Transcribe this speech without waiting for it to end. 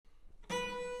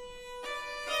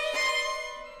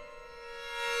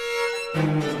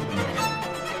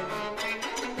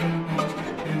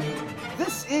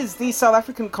This is the South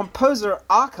African Composer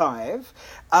Archive.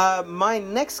 My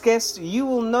next guest, you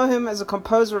will know him as a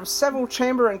composer of several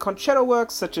chamber and concerto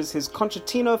works, such as his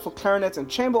Concertino for Clarinet and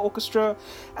Chamber Orchestra,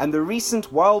 and the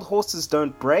recent Wild Horses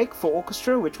Don't Break for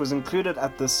Orchestra, which was included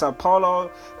at the Sao Paulo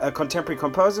Contemporary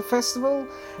Composer Festival.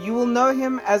 You will know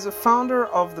him as a founder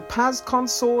of the Paz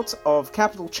Consort of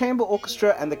Capital Chamber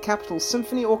Orchestra and the Capital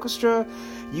Symphony Orchestra.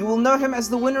 You will know him as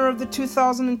the winner of the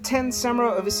 2010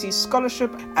 Samara Overseas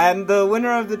Scholarship and the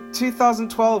winner of the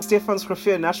 2012 Stefan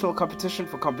Scroffier National Competition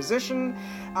for Composition.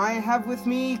 I have with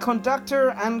me conductor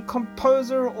and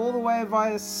composer all the way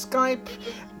via Skype,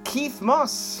 Keith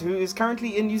Moss, who is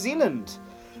currently in New Zealand.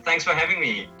 Thanks for having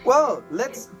me. Well,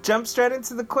 let's jump straight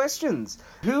into the questions.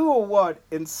 Who or what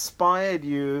inspired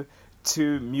you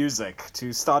to music,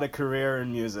 to start a career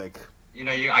in music?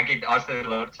 I get asked that a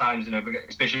lot of times,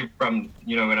 especially from,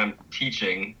 when I'm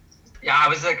teaching. Yeah, I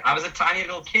was a tiny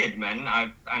little kid, man.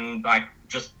 I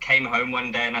just came home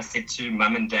one day and I said to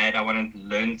mum and dad, I want to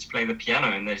learn to play the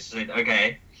piano. And they said,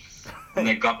 okay. And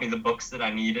they got me the books that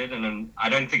I needed. And then I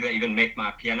don't think they even met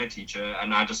my piano teacher.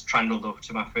 And I just trundled off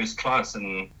to my first class.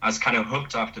 And I was kind of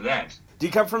hooked after that. Do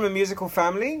you come from a musical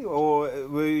family, or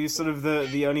were you sort of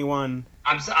the only one?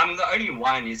 I'm the only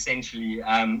one, essentially.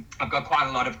 I've got quite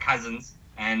a lot of cousins,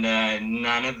 and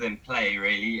none of them play,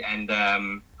 really.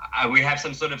 And we have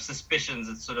some sort of suspicions.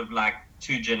 It's sort of like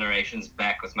 2 generations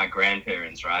back with my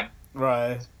grandparents, right?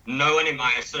 Right. No one in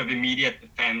my sort of immediate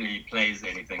family plays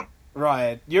anything.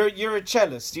 Right. You're a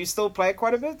cellist. Do you still play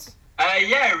quite a bit?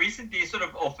 Yeah, recently, sort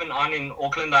of off and on in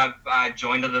Auckland, I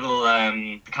joined a little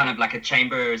kind of like a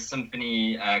chamber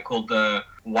symphony called the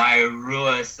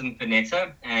Wairua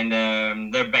Sinfonetta,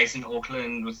 and they're based in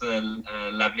Auckland with a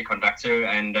lovely conductor,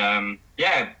 and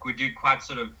we do quite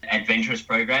sort of adventurous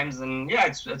programs, and yeah,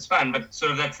 it's fun, but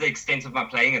sort of that's the extent of my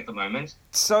playing at the moment.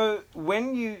 So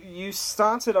when you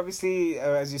started, obviously,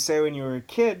 as you say, when you were a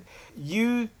kid,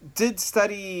 you did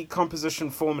study composition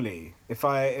formally, if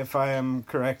I am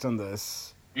correct on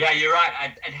this. Yeah, you're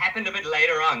right. It happened a bit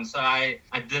later on. So I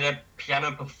did a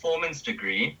piano performance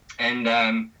degree,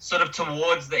 and sort of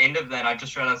towards the end of that, I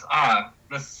just realized,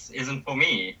 this isn't for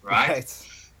me, right?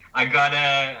 I got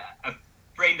a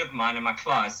friend of mine in my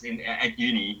class at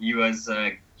uni.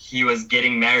 He was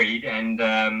getting married, and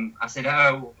I said,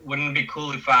 wouldn't it be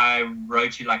cool if I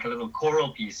wrote you like a little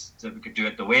choral piece that we could do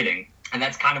at the wedding? And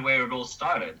that's kind of where it all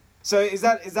started. So is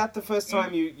that the first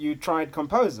time you tried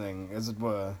composing, as it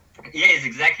were? Yes,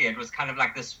 exactly. It was kind of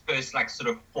like this first like sort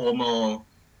of formal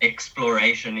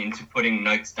exploration into putting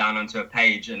notes down onto a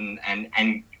page and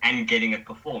getting it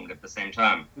performed at the same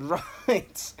time.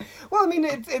 Right. Well, I mean,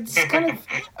 it's kind of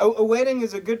a wedding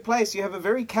is a good place. You have a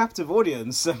very captive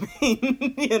audience. I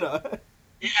mean,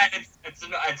 Yeah,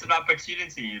 it's an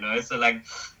opportunity, So like,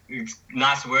 it's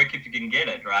nice work if you can get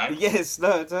it, right? Yes,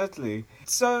 no, totally.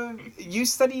 So you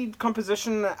studied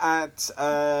composition at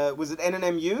was it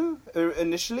NNMU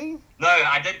initially? No,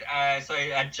 I did. So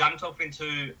I jumped off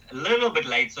into a little bit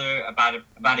later,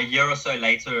 about a year or so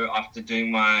later after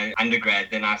doing my undergrad.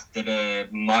 Then I did a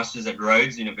master's at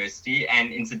Rhodes University,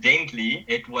 and incidentally,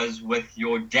 it was with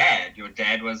your dad. Your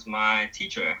dad was my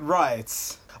teacher.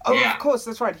 Right. Oh, yeah. Of course,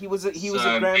 that's right. He was at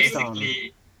Grahamstown.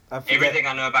 Basically, everything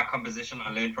I know about composition,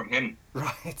 I learned from him.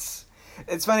 Right.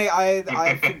 It's funny. I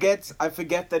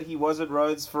forget that he was at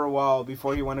Rhodes for a while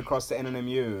before he went across to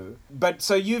NNMU. But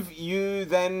so you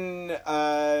then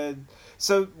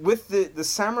so with the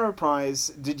Samara Prize,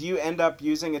 did you end up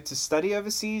using it to study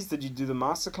overseas? Did you do the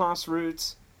masterclass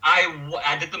route?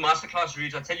 I did the masterclass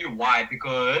route. I'll tell you why,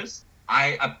 because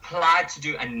I applied to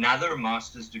do another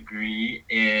master's degree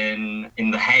in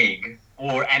The Hague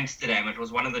or Amsterdam. It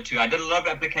was one of the two. I did a lot of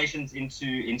applications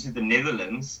into the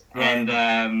Netherlands. Right.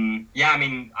 And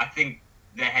I think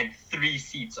they had 3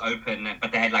 seats open,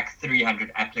 but they had like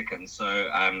 300 applicants. So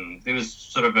there was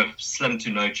sort of a slim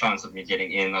to no chance of me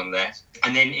getting in on that.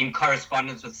 And then in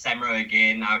correspondence with Samara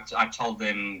again, I told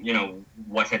them,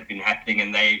 what had been happening,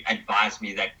 and they advised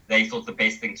me that they thought the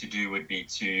best thing to do would be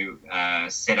to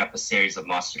set up a series of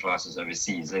masterclasses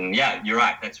overseas. And yeah, you're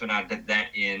right. That's when I did that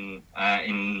in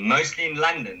mostly in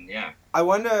London. Yeah. I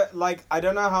wonder, I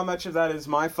don't know how much of that is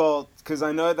my fault, because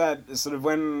I know that sort of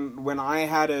when I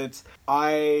had it,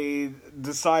 I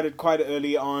decided quite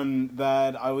early on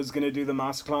that I was going to do the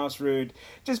masterclass route,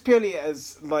 just purely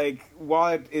as,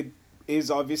 while it is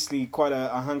obviously quite a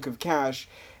hunk of cash,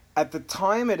 at the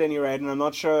time at any rate, and I'm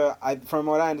not sure, from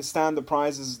what I understand, the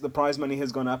prize money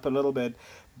has gone up a little bit,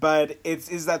 but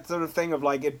is that sort of thing of,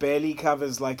 it barely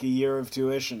covers, a year of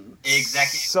tuition.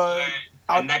 Exactly. So...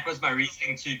 And that was my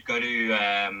reasoning to go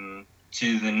to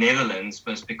to the Netherlands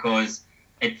was because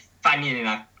it, funny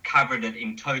enough, covered it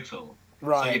in total.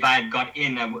 Right. So if I had got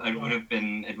in, it would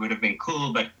have been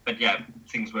cool. But yeah,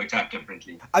 things worked out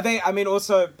differently. I mean,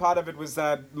 also part of it was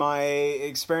that my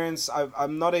experience.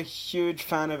 I'm not a huge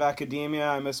fan of academia.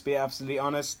 I must be absolutely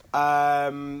honest.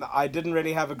 I didn't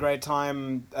really have a great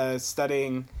time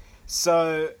studying.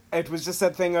 So it was just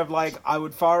that thing of like, I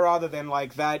would far rather than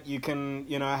like that you can,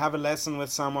 have a lesson with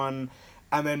someone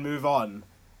and then move on,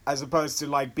 as opposed to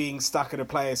like being stuck at a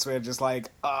place where just like,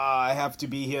 I have to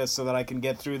be here so that I can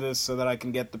get through this, so that I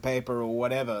can get the paper or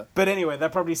whatever. But anyway,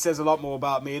 that probably says a lot more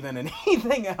about me than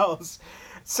anything else.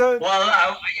 So, well,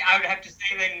 I would have to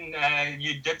say then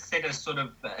you did set a sort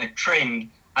of a trend.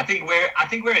 I think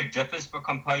where it differs for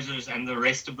composers and the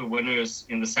rest of the winners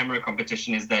in the Samurai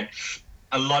competition is that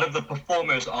a lot of the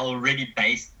performers are already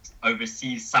based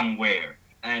overseas somewhere,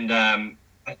 and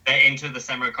they enter the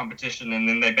Samurai competition, and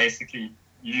then they basically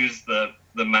use the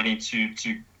money to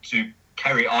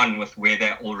carry on with where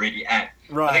they're already at.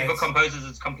 Right. I think for composers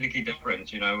it's completely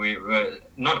different. We're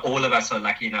not all of us are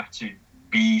lucky enough to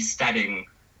be studying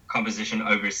composition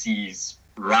overseas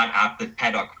right out the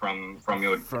paddock from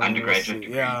your undergraduate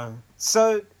degree. Yeah.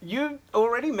 So you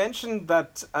already mentioned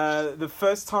that the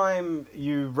first time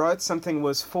you wrote something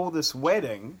was for this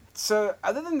wedding. So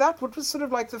other than that, what was sort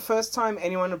of like the first time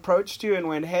anyone approached you and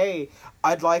went, "Hey,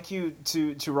 I'd like you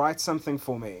to write something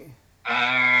for me"?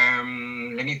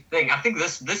 Let me think. I think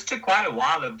this took quite a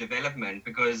while of development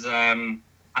because I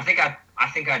think I'd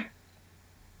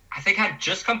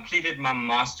just completed my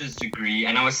master's degree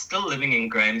and I was still living in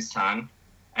Grahamstown,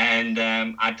 and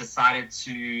I decided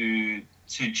to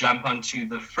jump onto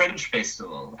the Fringe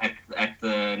Festival at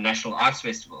the National Arts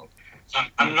Festival. So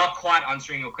I'm not quite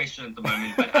answering your question at the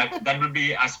moment, but that would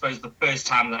be, I suppose, the first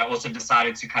time that I also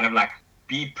decided to kind of like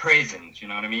be present, you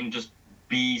know what I mean? Just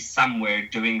be somewhere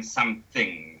doing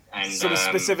something. And sort of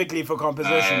specifically for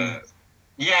composition.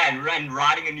 And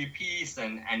writing a new piece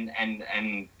and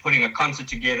putting a concert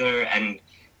together and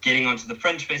getting onto the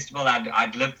Fringe Festival.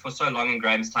 I'd lived for so long in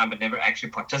Grahamstown but never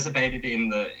actually participated in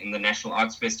the National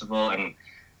Arts Festival, and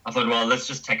I thought, well, let's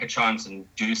just take a chance and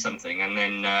do something. And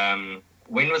then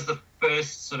when was the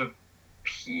first sort of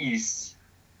piece?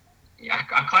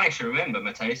 I can't actually remember,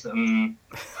 Mateus.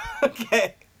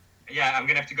 Okay. Yeah, I'm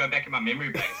gonna have to go back in my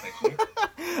memory banks actually.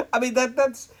 I mean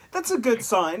that's a good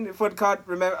sign if one can't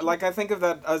remember. Like, I think of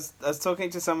that. I was talking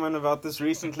to someone about this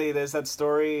recently. There's that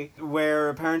story where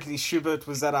apparently Schubert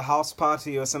was at a house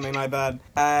party or something like that,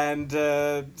 and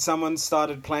someone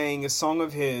started playing a song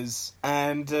of his,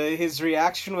 and his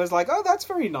reaction was like, "Oh, that's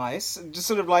very nice." Just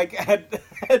sort of like had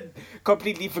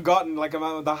completely forgotten like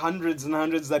about the hundreds and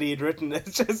hundreds that he had written.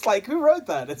 It's just like, who wrote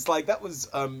that? It's like, that was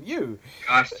you.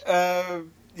 Gosh.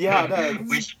 Yeah, no.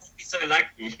 We should be so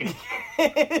lucky.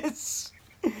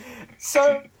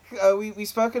 So, we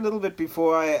spoke a little bit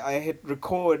before I hit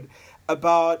record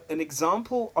about an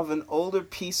example of an older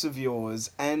piece of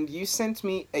yours, and you sent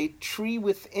me A Tree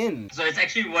Within. So it's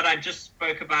actually what I just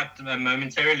spoke about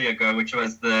momentarily ago, which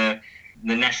was the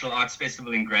National Arts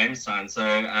Festival in Grahamstown. So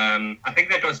I think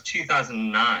that was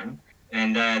 2009,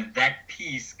 and that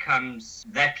piece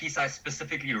I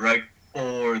specifically wrote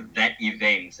for that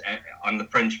event on the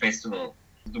Fringe Festival.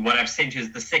 What I've sent you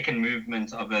is the second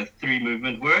movement of a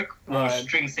 3-movement work for Right.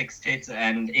 string sextet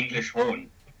and English horn.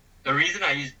 The reason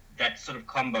I used that sort of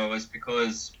combo was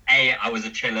because I was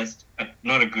a cellist, but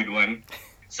not a good one.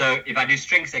 So if I do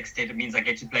string sextet, it means I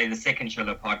get to play the second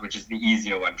cello part, which is the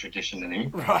easier one traditionally.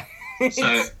 Right.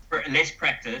 So less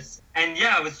practice. And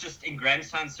yeah, I was just in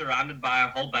Grahamstown surrounded by a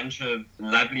whole bunch of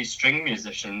lovely string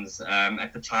musicians.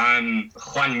 At the time,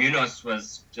 Juan Munoz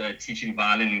was teaching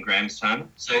violin in Grahamstown.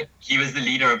 So he was the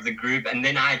leader of the group. And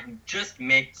then I just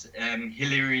met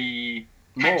Hilary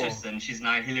Patterson. She's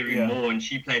now Hilary Moore, and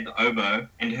she played the oboe.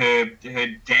 And her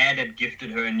dad had gifted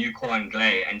her a new cor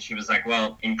anglais. And she was like,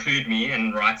 well, include me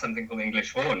and write something for the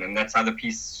English horn. And that's how the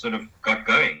piece sort of got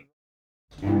going.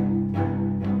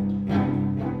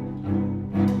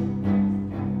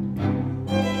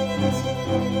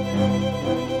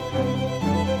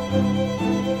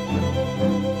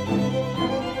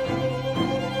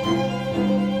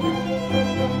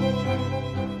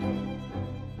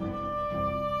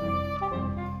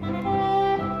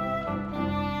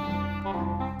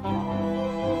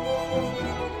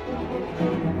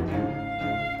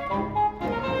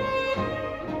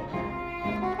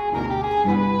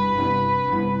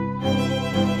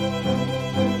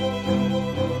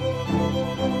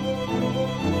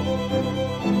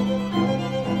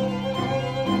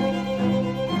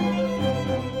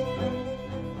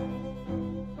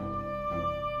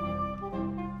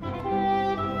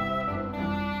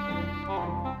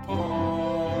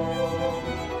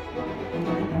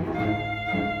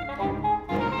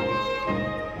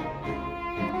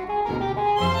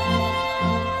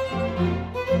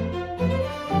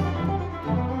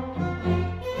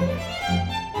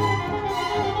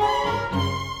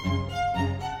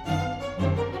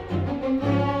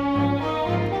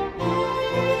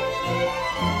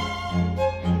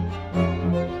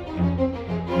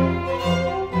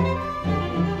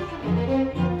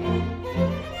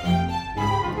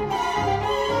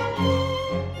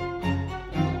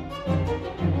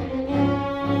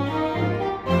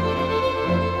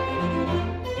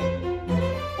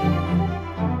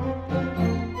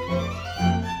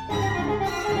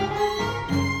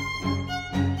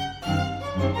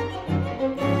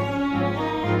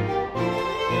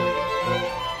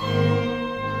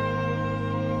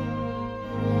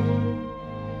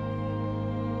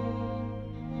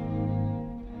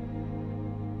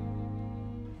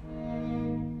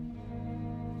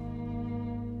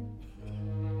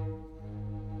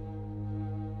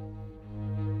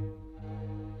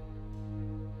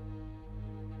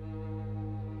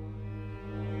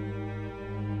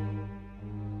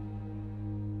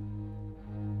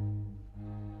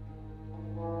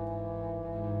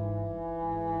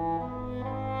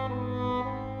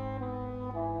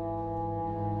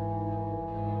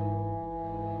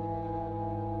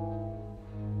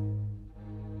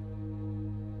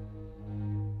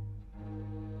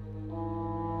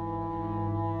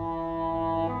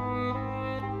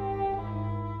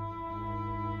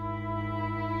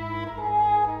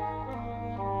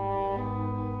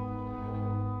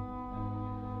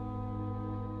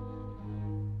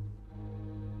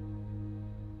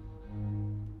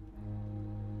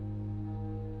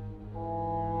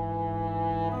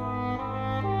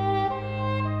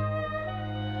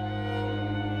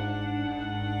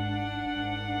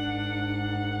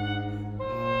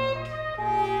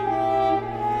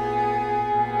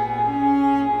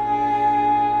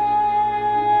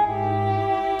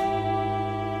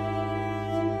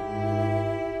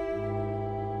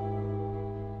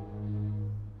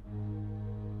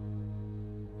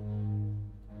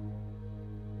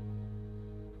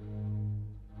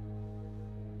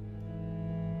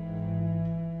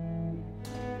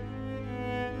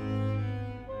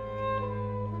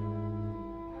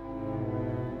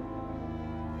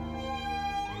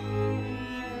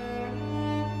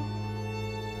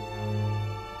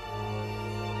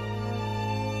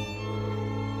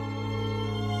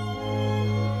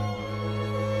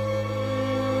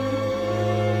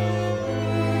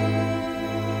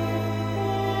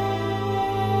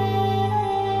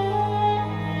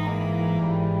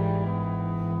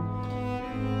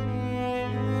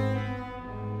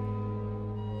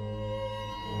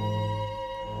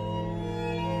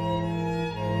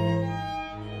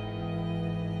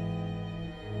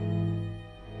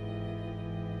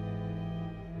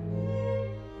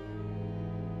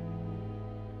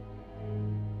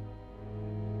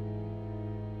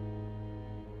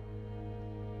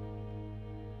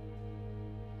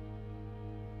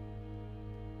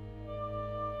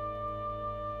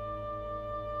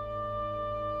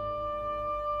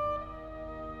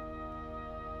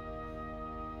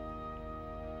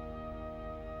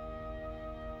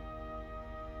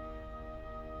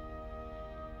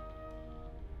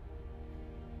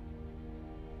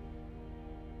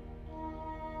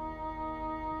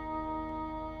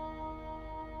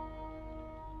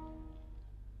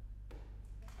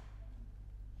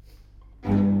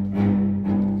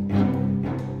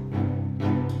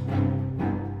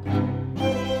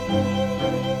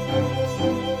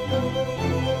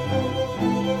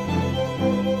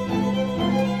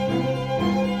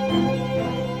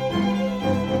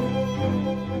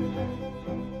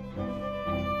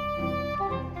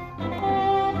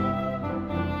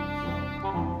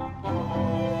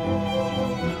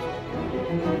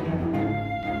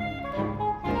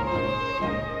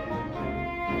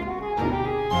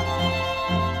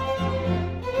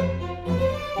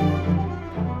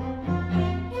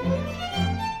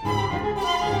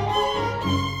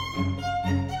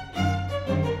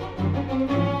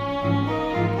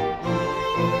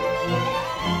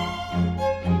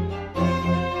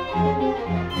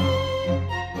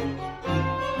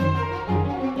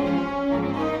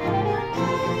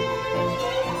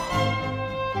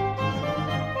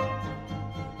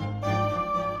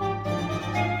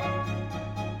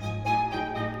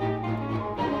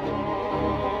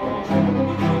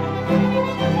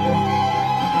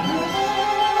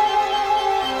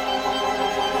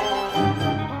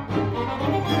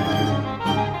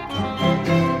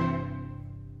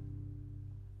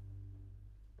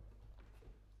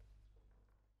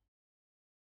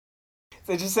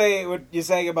 Did you say what you're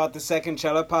saying about the second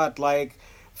cello part? Like,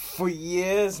 for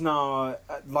years now,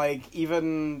 like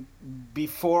even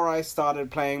before I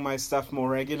started playing my stuff more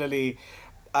regularly,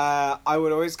 I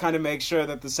would always kind of make sure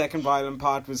that the second violin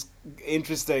part was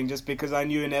interesting, just because I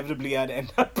knew inevitably I'd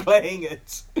end up playing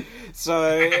it.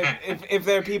 So if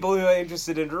there are people who are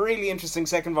interested in really interesting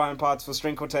second violin parts for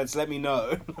string quartets, let me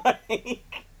know.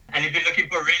 And if you're looking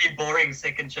for really boring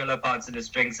second cello parts in a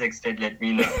string sextet, let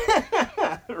me know.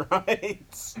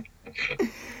 Right.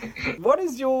 What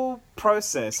is your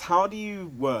process? How do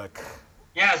you work?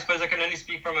 Yeah, I suppose I can only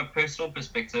speak from a personal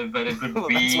perspective, but it would Well,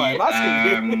 be. that's why I'm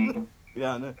asking you.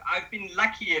 Yeah, no. I've been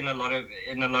lucky in a lot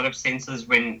of senses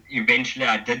when eventually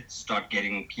I did start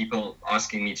getting people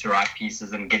asking me to write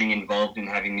pieces and getting involved in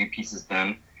having new pieces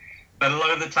done. But a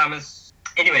lot of the time is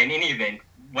anyway, in any event,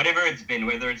 whatever it's been,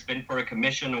 whether it's been for a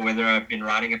commission or whether I've been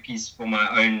writing a piece for my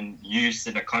own use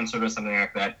in a concert or something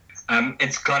like that,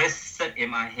 it's got to sit in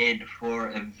my head for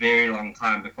a very long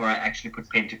time before I actually put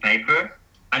pen to paper.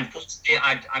 Unfortunately,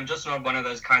 I'm just not one of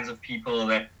those kinds of people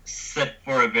that sit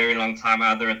for a very long time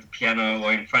either at the piano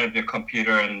or in front of your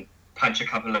computer and punch a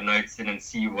couple of notes in and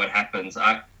see what happens.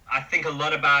 I think a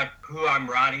lot about who I'm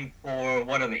writing for,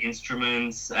 what are the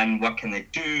instruments, and what can they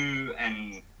do,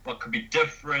 and what could be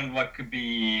different, what could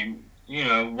be,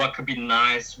 what could be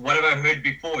nice, what have I heard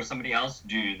before somebody else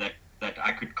do that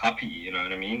I could copy, you know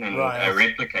what I mean, and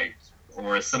replicate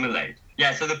or assimilate.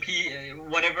 Yeah, so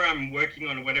whatever I'm working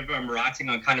on, whatever I'm writing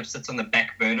on, kind of sits on the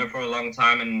back burner for a long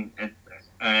time,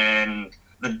 and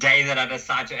the day that I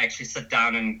decide to actually sit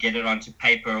down and get it onto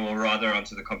paper, or rather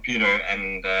onto the computer,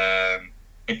 and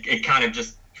it kind of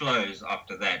just flows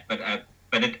after that. But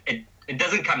it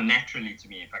doesn't come naturally to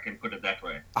me, if I can put it that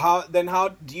way. How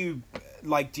do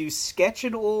you sketch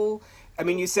it all? I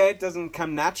mean, you say it doesn't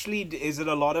come naturally. Is it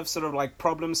a lot of sort of like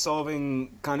problem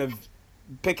solving, kind of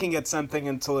picking at something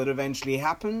until it eventually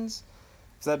happens?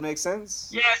 Does that make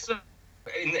sense? Yeah, so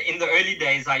in the early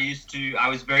days, I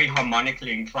was very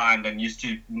harmonically inclined and used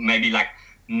to maybe like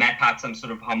map out some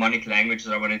sort of harmonic language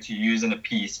that I wanted to use in a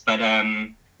piece. But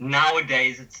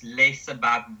nowadays, it's less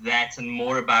about that and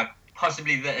more about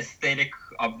possibly the aesthetic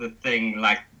of the thing,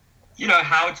 like,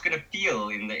 how it's going to feel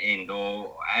in the end,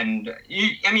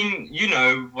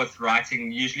 with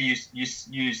writing, usually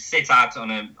you set out on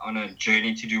a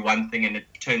journey to do one thing and it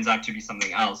turns out to be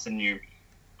something else and you're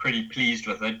pretty pleased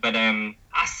with it. But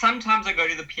sometimes I go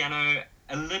to the piano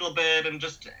a little bit, and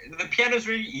the piano is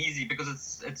really easy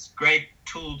because it's a great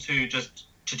tool to just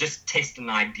test an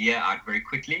idea out very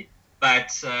quickly.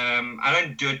 But I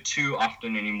don't do it too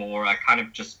often anymore. I kind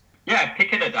of just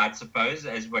pick at it, I suppose,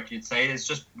 as what you'd say, is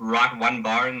just write one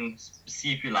bar and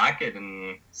see if you like it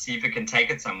and see if it can take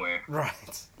it somewhere.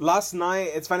 Right. Last night,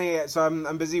 it's funny, so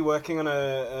I'm busy working on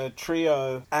a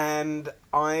trio, and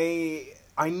I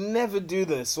never do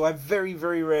this, so I very,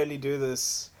 very rarely do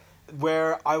this,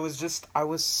 where I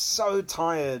was so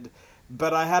tired,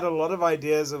 but I had a lot of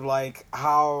ideas of like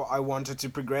how I wanted to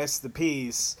progress the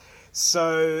piece.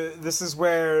 So this is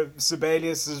where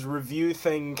Sibelius's review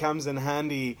thing comes in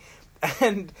handy.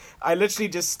 And I literally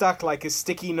just stuck like a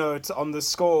sticky note on the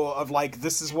score of like,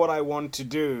 this is what I want to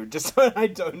do, just so I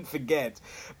don't forget.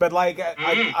 But like,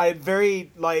 I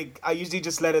usually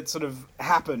just let it sort of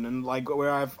happen, and like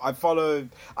where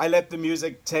I let the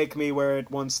music take me where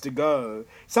it wants to go.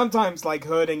 Sometimes like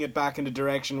herding it back in the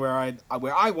direction where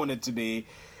I want it to be.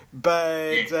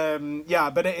 But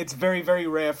but it's very, very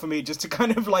rare for me just to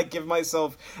kind of like give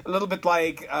myself a little bit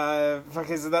like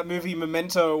is it that movie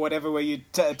Memento or whatever, where you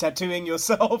tattooing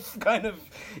yourself, kind of,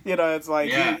 it's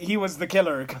like he was the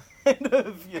killer, kind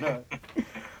of,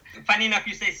 Funny enough,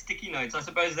 you say sticky notes. I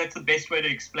suppose that's the best way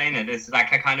to explain it. It's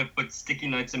like I kind of put sticky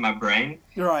notes in my brain,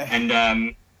 right?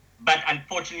 And but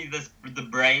unfortunately, the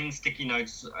brain sticky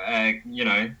notes, they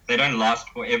don't last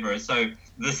forever. So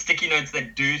the sticky notes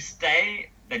that do stick,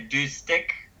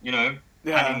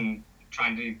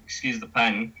 trying to excuse the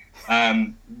pun,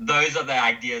 those are the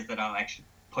ideas that I'll actually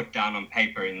put down on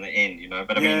paper in the end,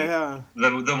 But I mean,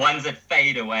 the ones that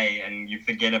fade away and you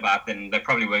forget about them, they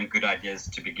probably weren't good ideas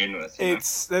to begin with.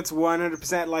 That's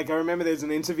 100%. Like, I remember there's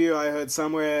an interview I heard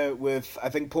somewhere with, I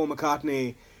think, Paul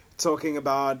McCartney, talking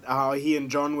about how he and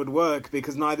John would work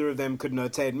because neither of them could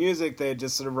notate music. They'd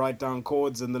just sort of write down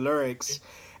chords and the lyrics.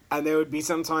 And there would be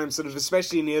sometimes sort of,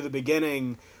 especially near the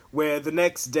beginning, where the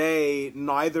next day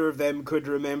neither of them could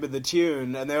remember the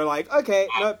tune, and they're like, okay,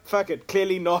 no, fuck it,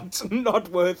 clearly not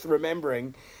worth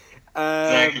remembering.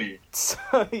 Exactly.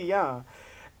 So yeah.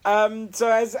 So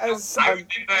as I remember,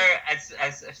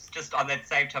 as just on that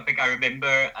same topic, I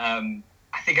remember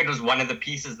I think it was one of the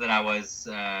pieces that I was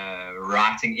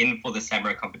writing in for the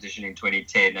Samurai competition in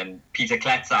 2010. And Peter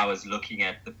Klatzer was looking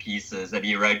at the pieces, and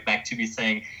he wrote back to me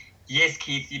saying, "Yes,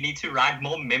 Keith, you need to write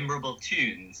more memorable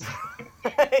tunes."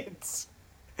 It's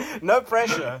no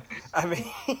pressure. I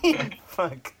mean,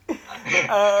 fuck.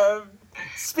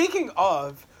 Speaking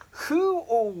of, who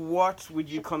or what would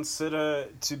you consider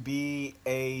to be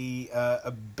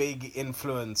a big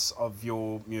influence of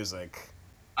your music?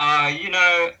 You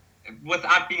know,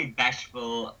 without being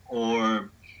bashful or,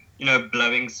 you know,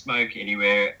 blowing smoke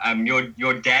anywhere,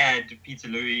 your dad, Peter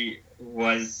Louis,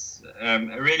 was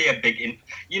really a big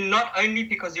you not only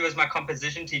because he was my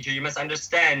composition teacher. You must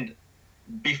understand,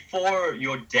 before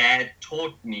your dad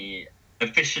taught me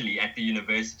officially at the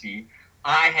university,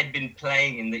 I had been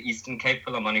playing in the Eastern Cape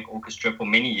Philharmonic Orchestra for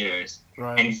many years,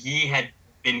 Right. and he had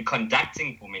been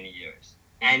conducting for many years.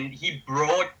 And he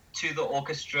brought to the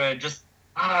orchestra just,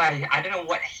 I don't know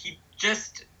what,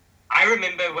 I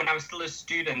remember when I was still a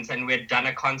student and we had done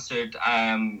a concert.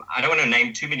 I don't want to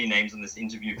name too many names in this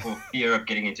interview for fear of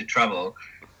getting into trouble,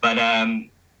 but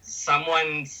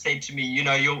someone said to me, you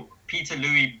know, Peter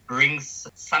Louis brings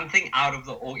something out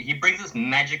of he brings this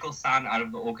magical sound out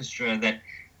of the orchestra that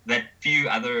few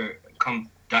other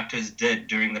conductors did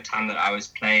during the time that I was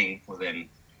playing for them.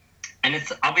 And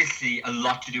it's obviously a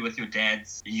lot to do with your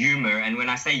dad's humor. And when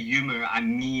I say humor, I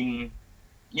mean,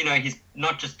 you know, he's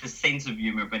not just his sense of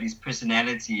humor, but his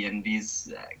personality and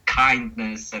his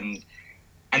kindness. And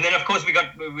then, of course, we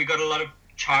got a lot of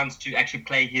chance to actually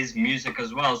play his music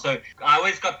as well. So I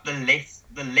always got the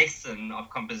lesson of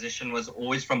composition was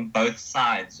always from both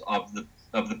sides of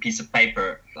the piece of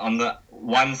paper. On the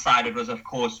one side, it was, of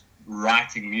course,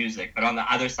 writing music, but on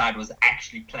the other side was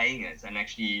actually playing it and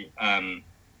actually,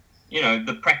 you know,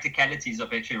 the practicalities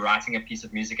of actually writing a piece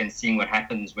of music and seeing what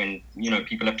happens when, you know,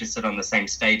 people have to sit on the same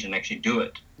stage and actually do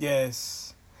it.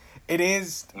 Yes. It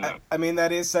is. Yeah. I mean,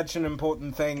 that is such an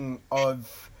important thing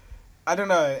of, I don't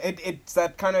know, it's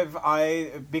that kind of,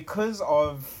 because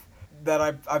of that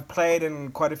I've played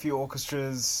in quite a few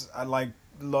orchestras, like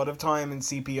a lot of time in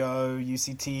CPO,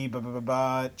 UCT, blah, blah, blah,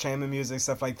 blah, chamber music,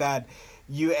 stuff like that.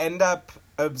 You end up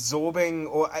absorbing,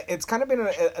 or it's kind of been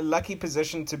a lucky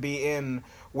position to be in,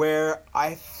 where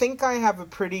I think I have a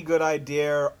pretty good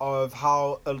idea of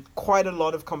how quite a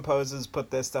lot of composers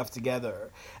put their stuff together.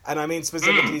 And I mean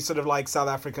specifically sort of like South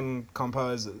African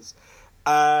composers.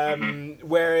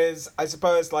 Whereas I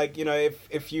suppose, like, you know,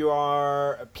 if you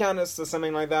are a pianist or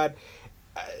something like that,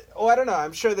 I don't know,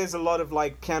 I'm sure there's a lot of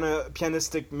like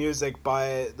pianistic music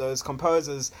by those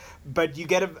composers, but you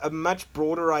get a much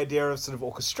broader idea of sort of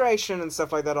orchestration and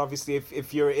stuff like that, obviously,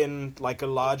 if you're in like a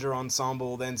larger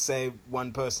ensemble than, say,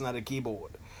 one person at a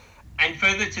keyboard. And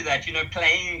further to that, you know,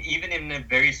 playing even in a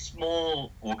very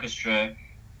small orchestra,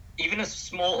 even a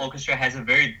small orchestra has a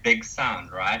very big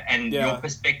sound, right? And your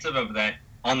perspective of that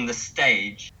on the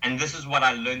stage, and this is what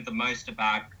I learned the most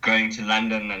about going to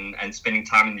London and spending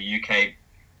time in the UK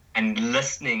and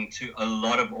listening to a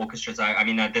lot of orchestras. I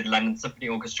mean, I did London Symphony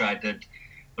Orchestra, I did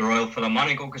the Royal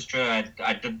Philharmonic Orchestra,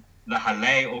 I did the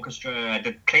Halle Orchestra, I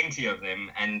did plenty of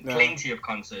them and plenty of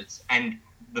concerts. And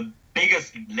the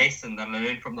biggest lesson that I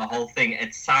learned from the whole thing,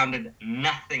 it sounded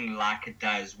nothing like it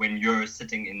does when you're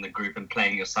sitting in the group and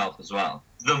playing yourself as well.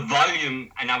 The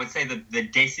volume, and I would say the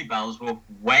decibels were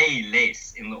way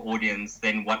less in the audience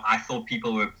than what I thought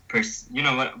people were,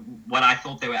 what I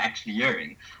thought they were actually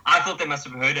hearing. I thought they must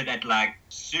have heard it at like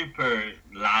super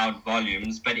loud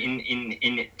volumes, but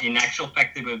in actual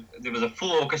fact, there was a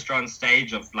full orchestra on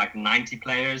stage of like 90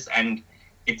 players, and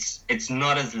it's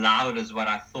not as loud as what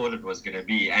I thought it was going to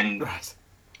be. And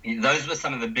those were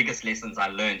some of the biggest lessons I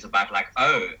learned about, like,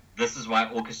 oh, this is why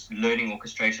learning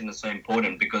orchestration is so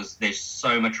important, because there's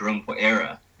so much room for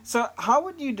error. So how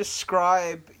would you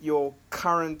describe your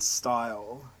current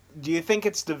style? Do you think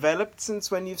it's developed since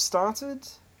when you've started?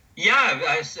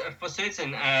 Yeah, for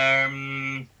certain.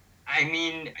 I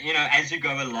mean, you know, as you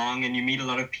go along and you meet a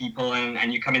lot of people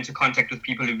and you come into contact with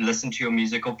people who've listened to your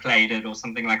music or played it or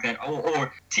something like that,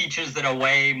 or teachers that are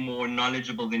way more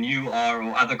knowledgeable than you are,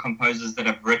 or other composers that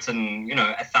have written, you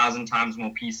know, 1,000 times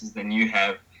more pieces than you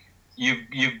have,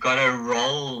 you've got to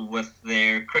roll with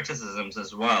their criticisms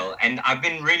as well. And I've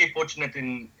been really fortunate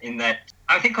in that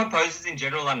I think composers in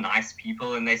general are nice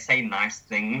people and they say nice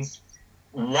things.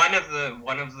 One of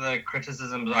the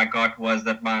criticisms I got was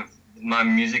that my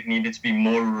music needed to be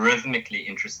more rhythmically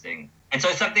interesting, and so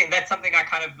that's something I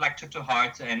kind of like took to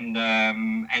heart and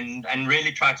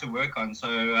really tried to work on. So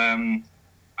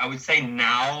I would say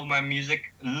now my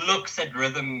music looks at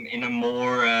rhythm in a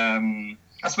more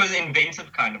I suppose,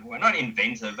 inventive kind of way. Not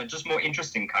inventive, but just more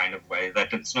interesting kind of way,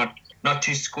 that it's not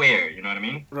too square, you know what I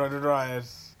mean? Right.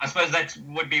 I suppose that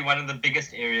would be one of the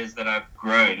biggest areas that I've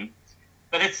grown.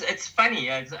 But it's funny.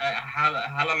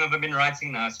 How long have I been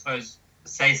writing now? I suppose,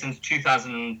 say, since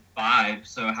 2005.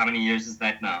 So how many years is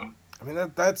that now? I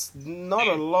mean, that's not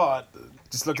a lot.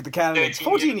 Just look at the calendar. It's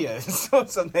 14 years or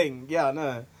something. Yeah,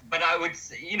 no. But I would,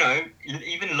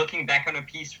 even looking back on a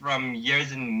piece from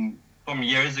years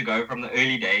ago, from the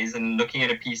early days, and looking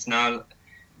at a piece now,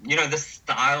 the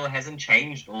style hasn't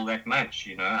changed all that much.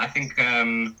 I think,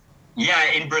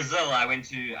 in Brazil,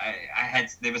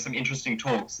 there were some interesting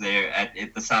talks there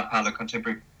at the Sao Paulo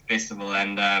Contemporary Festival,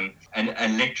 and a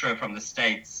lecturer from the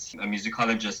States, a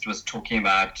musicologist, was talking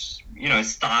about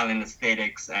style and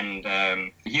aesthetics, and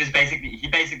he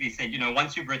basically said,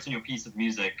 once you've written your piece of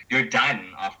music, you're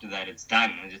done. After that, it's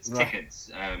done, and it's Right.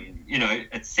 tickets.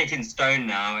 It's set in stone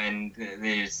now, and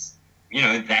there's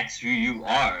that's who you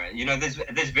are.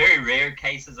 There's very rare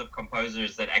cases of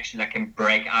composers that actually can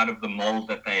break out of the mold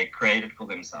that they created for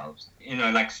themselves.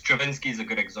 Like Stravinsky is a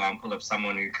good example of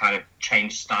someone who kind of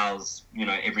changed styles,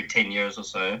 every 10 years or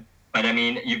so. But I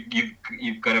mean,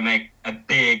 you've got to make a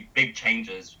big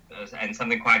changes, and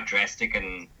something quite drastic.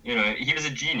 And he was a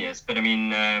genius. But I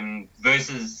mean,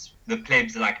 versus the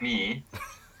plebs like me.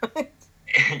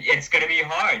 It's going to be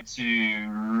hard to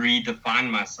redefine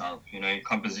myself,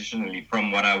 compositionally from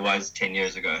what I was 10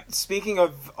 years ago. Speaking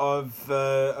of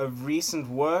recent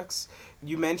works,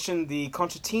 you mentioned the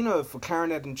concertino for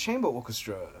clarinet and chamber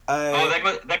orchestra. That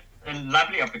was a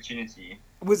lovely opportunity.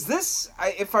 Was this,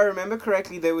 if I remember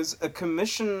correctly, there was a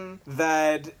commission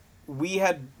that we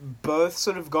had both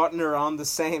sort of gotten around the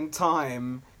same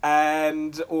time,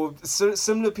 or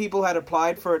similar people had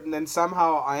applied for it, and then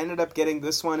somehow I ended up getting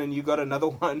this one and you got another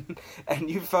one, and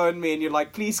you phoned me and you're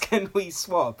like, please can we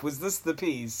swap? Was this the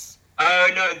piece? Oh,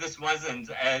 no, this wasn't.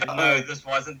 No, this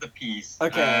wasn't the piece.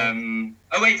 Okay.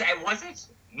 Oh, wait, was it?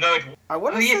 No, it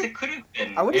wasn't. Yes, it could have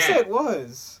been. I wouldn't say it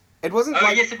was. It wasn't.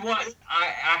 Yes, it was.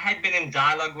 I had been in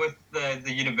dialogue with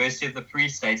the University of the Free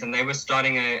State, and they were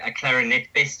starting a clarinet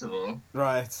festival.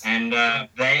 Right. And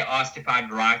they asked if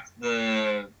I'd write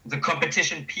the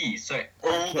competition piece. So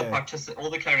all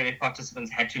the clarinet participants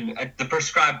had to the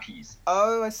prescribed piece.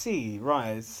 Oh, I see.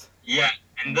 Right. Yeah,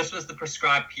 and this was the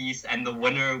prescribed piece, and the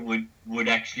winner would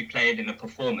actually play it in a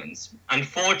performance.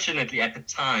 Unfortunately, at the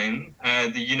time,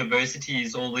 all the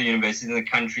universities in the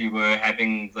country were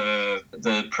having the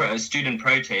student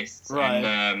protests, right.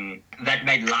 And that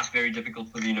made life very difficult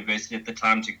for the university at the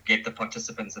time to get the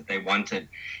participants that they wanted.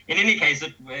 In any case,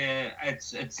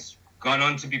 it's gone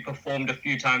on to be performed a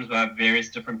few times by various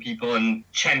different people and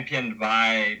championed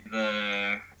by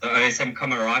the OSM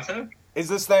Camerata. Is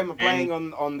this them playing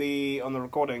on the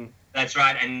recording? That's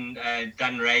right, and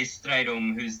Dan Ray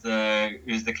Stradom, who's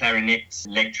the clarinet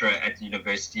lecturer at the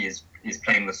university, is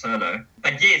playing the solo.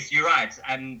 But yes, you're right.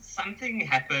 Something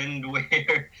happened where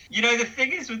the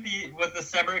thing is with the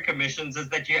SAMRO commissions is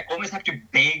that you almost have to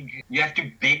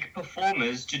beg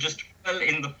performers to just fill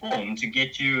in the form to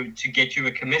get you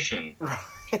a commission.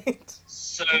 Right.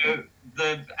 So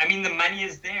the money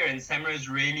is there, and SAMRO is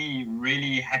really,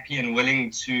 really happy and willing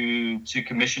to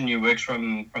commission new works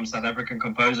from South African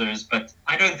composers. But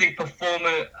I don't think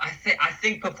I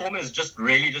think performers just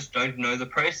don't know the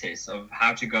process of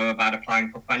how to go about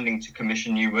applying for funding to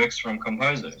commission new works from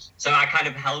composers. So I kind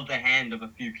of held the hand of a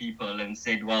few people and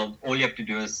said, well, all you have to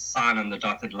do is sign on the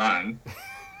dotted line.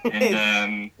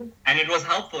 And it was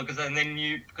helpful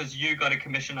because you got a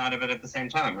commission out of it at the same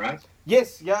time, right?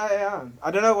 Yes, yeah.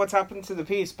 I don't know what's happened to the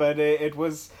piece, but it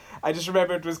was. I just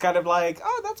remember it was kind of like,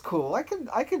 oh, that's cool. I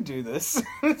can do this.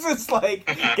 It's just like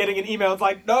getting an email. It's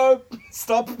like, no,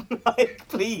 stop, like,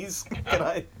 please, can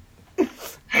I?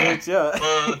 But, yeah.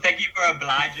 Well, thank you for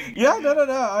obliging me. Yeah, no.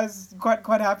 I was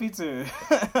quite happy to.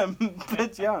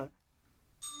 But yeah.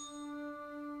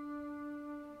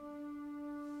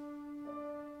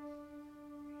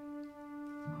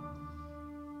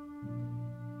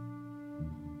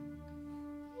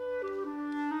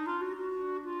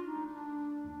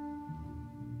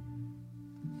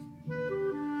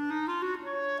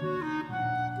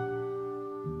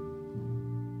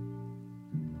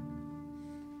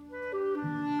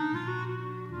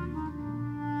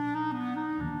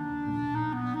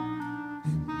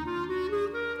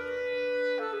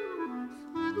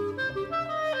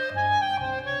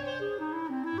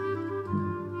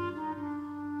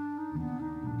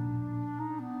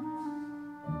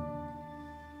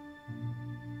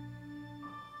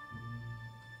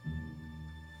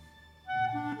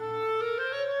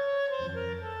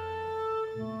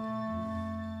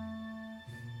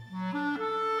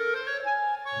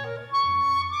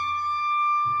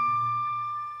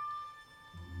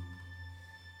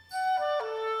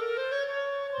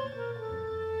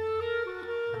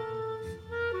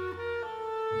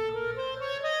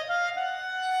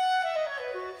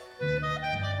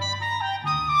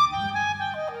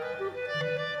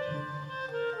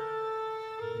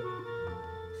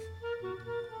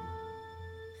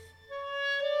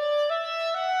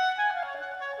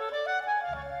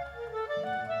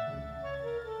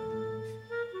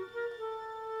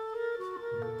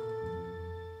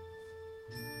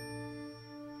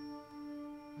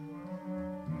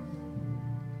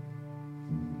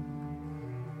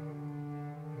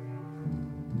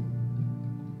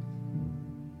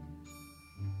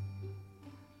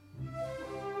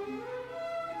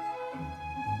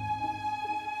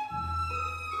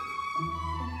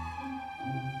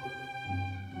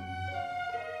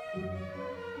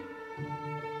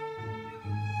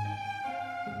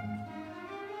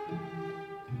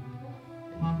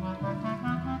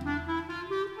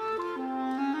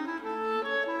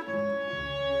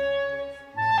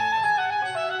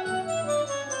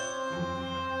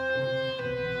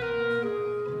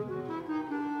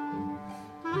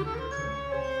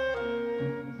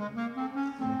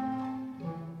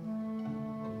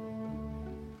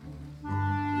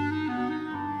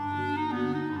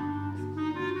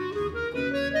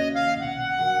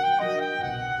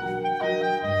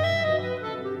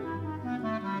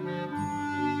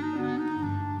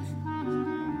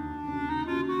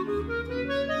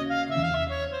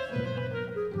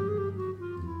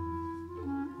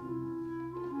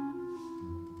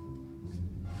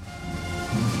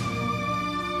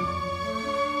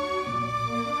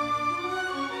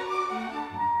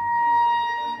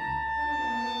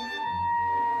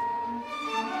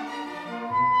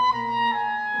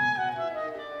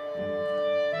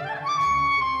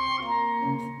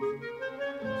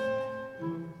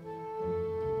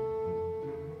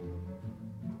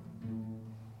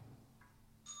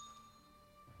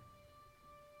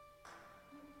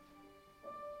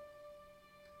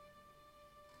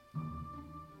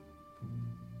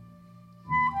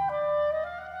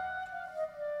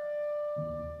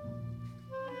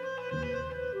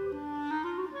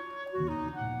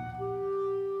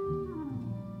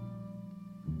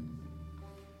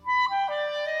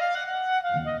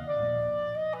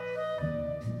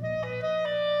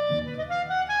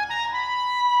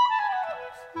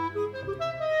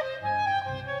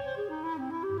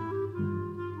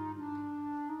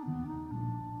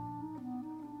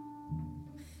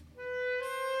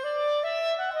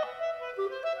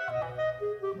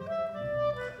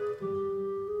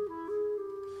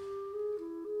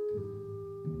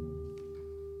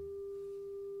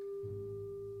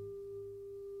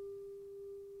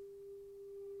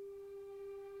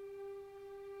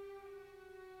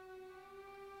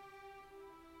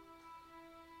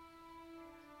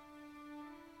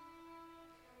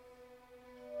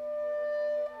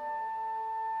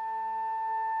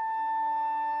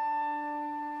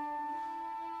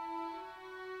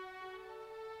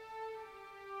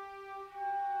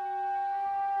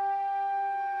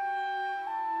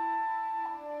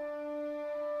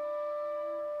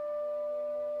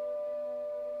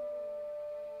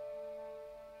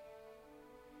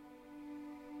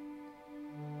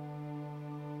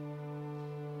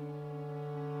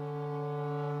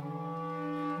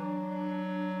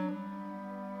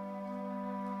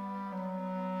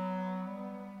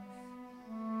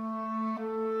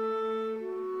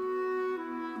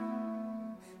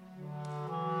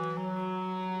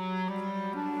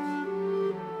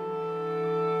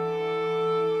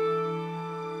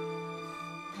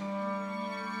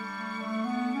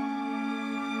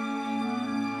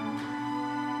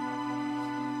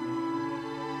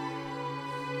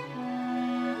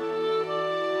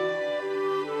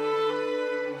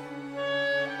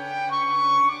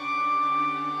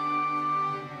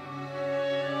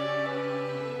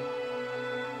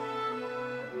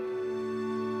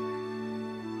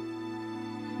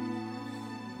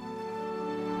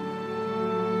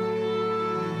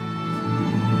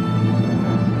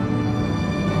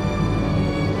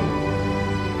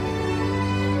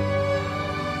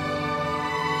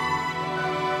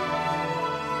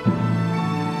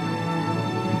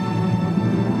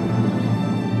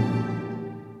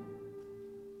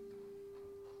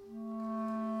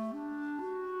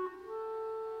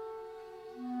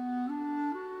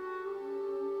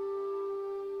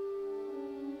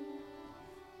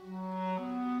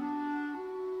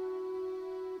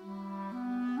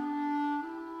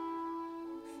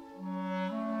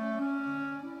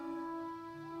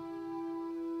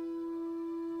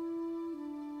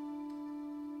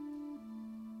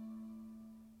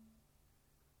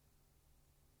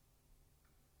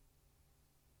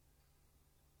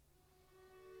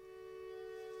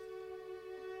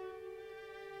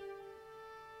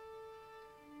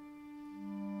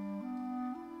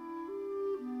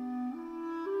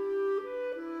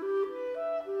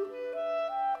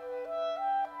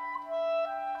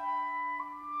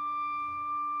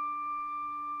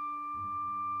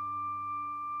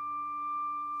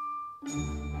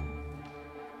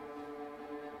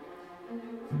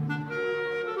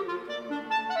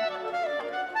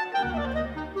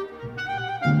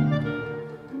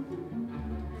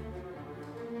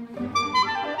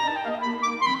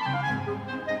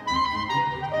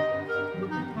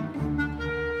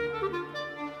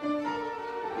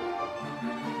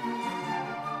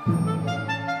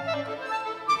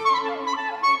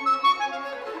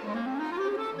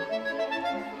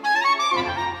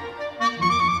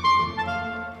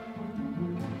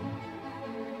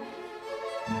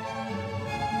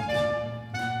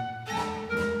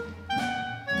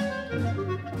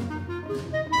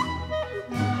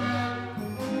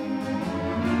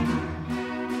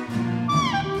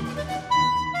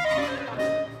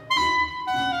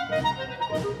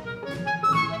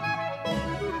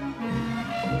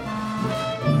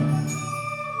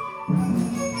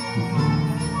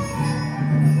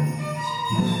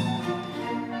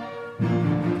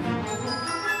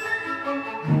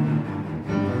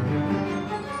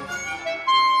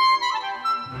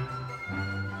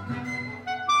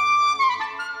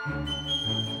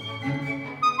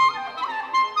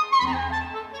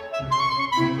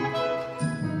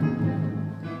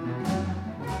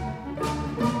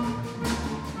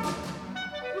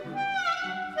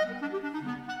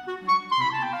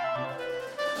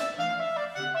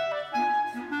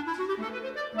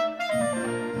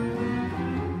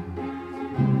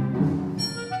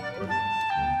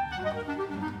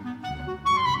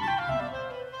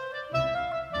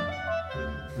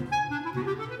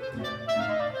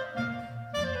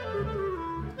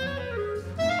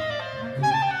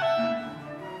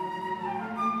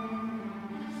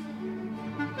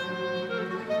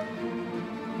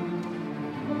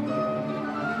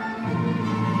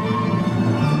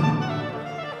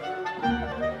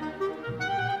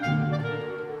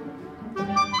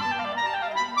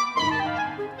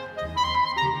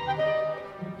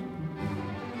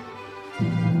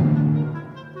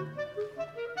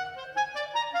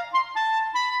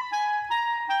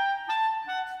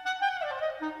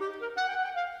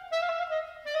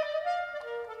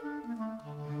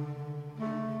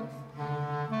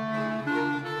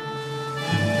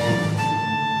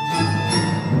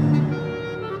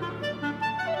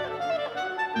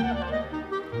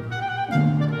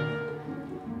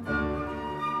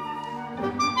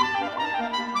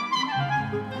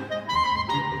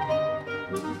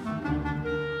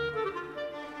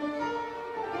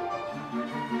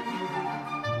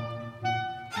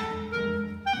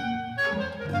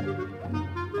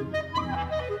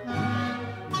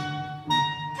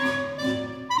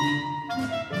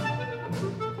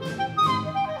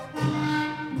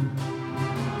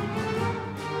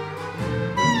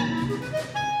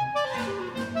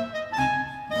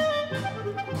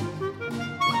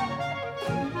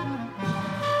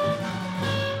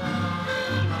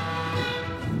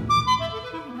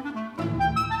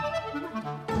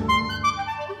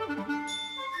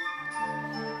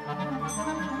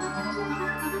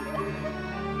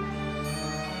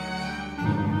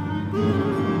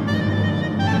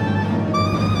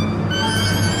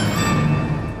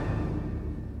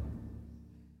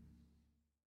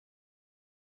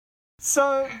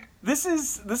 So this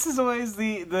is always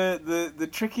the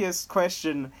trickiest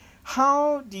question.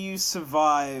 How do you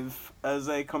survive as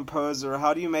a composer?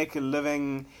 How do you make a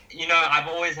living? You know, I've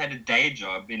always had a day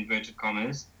job, inverted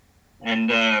commas,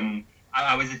 and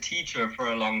I was a teacher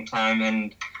for a long time.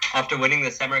 And after winning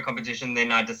the samurai competition,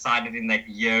 then I decided in that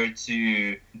year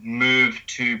to move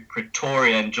to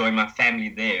Pretoria and join my family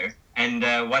there. And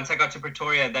once I got to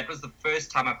Pretoria, that was the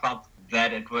first time I felt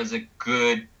that it was a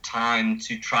good time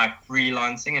to try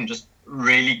freelancing and just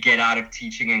really get out of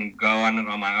teaching and go on it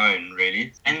on my own,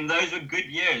 really. And those were good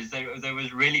years. They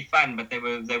was really fun, but they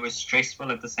were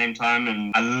stressful at the same time.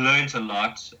 And I learned a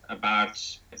lot about,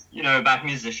 you know, about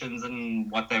musicians and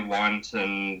what they want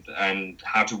and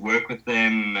how to work with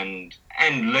them, and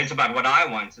learned about what I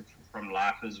wanted from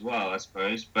life as well, I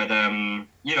suppose. But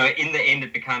you know, in the end,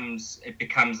 it becomes a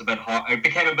bit hard. It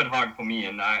became a bit hard for me,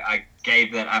 and I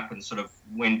gave that up and sort of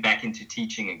went back into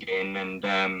teaching again.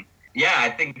 And yeah, I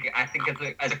think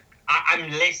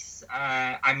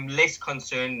I'm less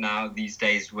concerned now these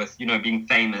days with, you know, being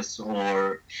famous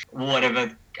or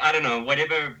whatever. I don't know,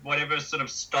 whatever sort of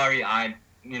starry-eyed,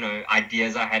 you know,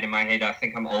 ideas I had in my head. I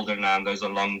think I'm older now, and those are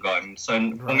long gone. So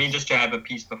for me, just to have a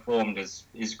piece performed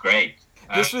is great.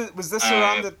 Was this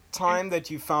around the time that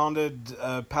you founded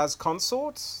Paz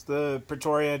Consort, the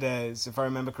Pretoria days, if I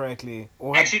remember correctly?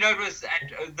 Actually, no, it was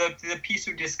the piece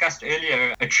we discussed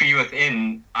earlier, A Tree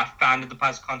Within. I founded the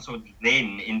Paz Consort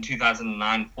then in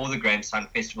 2009 for the Grahamstown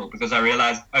Festival, because I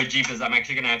realized, oh, jeepers, I'm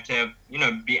actually going to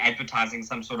have, be advertising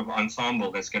some sort of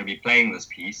ensemble that's going to be playing this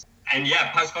piece. And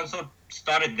yeah, Paz Consort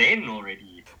started then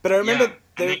already. But I remember...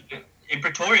 In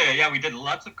Pretoria, we did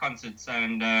lots of concerts,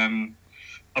 and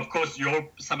of course,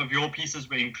 some of your pieces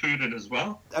were included as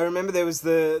well. I remember there was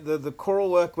the choral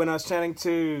work when I was chatting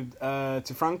to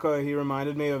Franco. He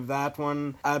reminded me of that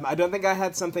one. I don't think I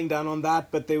had something done on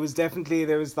that, but there was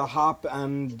the harp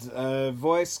and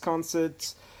voice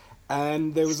concert,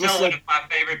 and there was still also one of my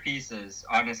favorite pieces,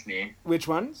 honestly. Which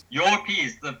ones? Your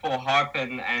piece, for harp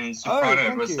and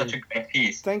soprano, was such a great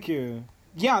piece. Thank you.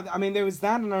 Yeah, I mean, there was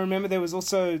that, and I remember there was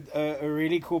also a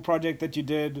really cool project that you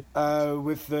did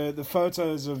with the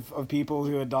photos of people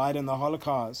who had died in the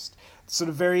Holocaust. Sort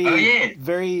of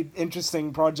very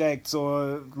interesting projects,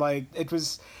 or like, it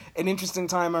was an interesting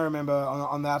time, I remember,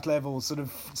 on that level, sort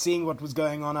of seeing what was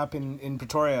going on up in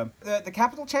Pretoria. The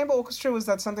Capital Chamber Orchestra, was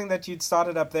that something that you'd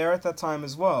started up there at that time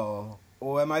as well?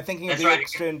 Or am I thinking of the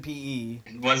orchestra in PE?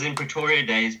 It was in Pretoria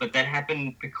days, but that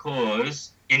happened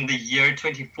because in the year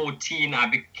 2014, I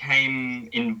became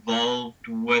involved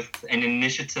with an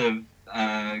initiative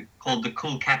called the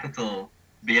Cool Capital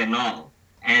Biennale.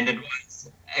 And it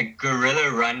was a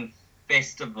guerrilla-run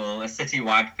festival, a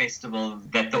citywide festival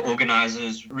that the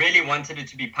organizers really wanted it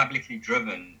to be publicly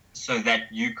driven, so that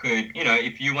you could,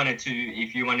 if you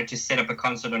wanted to set up a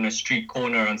concert on a street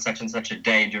corner on such and such a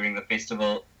day during the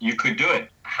festival, you could do it.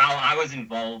 How I was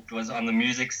involved was on the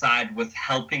music side, with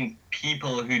helping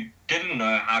people who didn't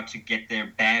know how to get their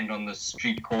band on the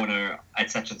street corner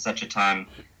at such and such a time.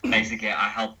 Basically, I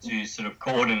helped to sort of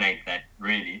coordinate that,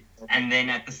 really. And then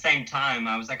at the same time,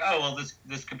 I was like, oh, well,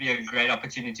 this could be a great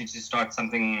opportunity to start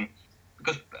something,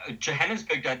 because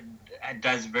Johannesburg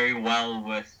does very well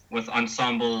with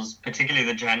ensembles, particularly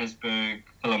the Johannesburg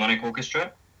Philharmonic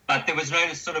Orchestra. But there was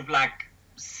no sort of like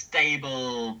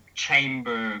stable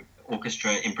chamber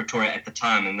orchestra in Pretoria at the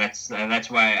time, and that's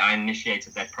why I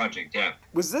initiated that project. Yeah.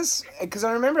 Was this because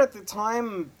I remember at the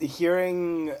time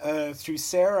hearing through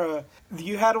Sarah,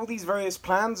 you had all these various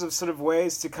plans of sort of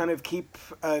ways to kind of keep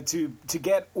to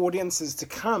get audiences to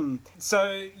come.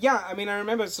 So yeah, I mean, I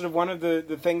remember sort of one of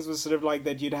the things was sort of like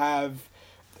that you'd have,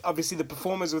 obviously, the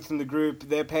performers within the group,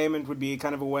 their payment would be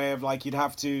kind of a way of like, you'd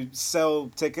have to sell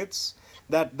tickets.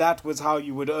 That was how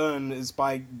you would earn, is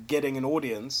by getting an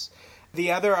audience.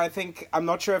 The other, I think, I'm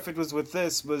not sure if it was with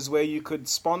this, was where you could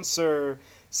sponsor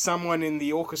someone in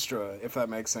the orchestra, if that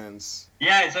makes sense.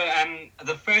 Yeah, so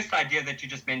the first idea that you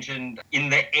just mentioned, in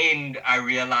the end, I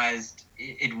realized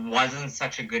it wasn't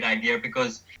such a good idea,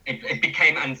 because it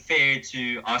became unfair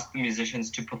to ask the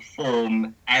musicians to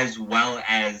perform as well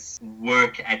as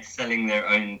work at selling their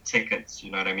own tickets, you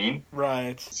know what I mean?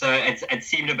 Right. So it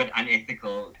seemed a bit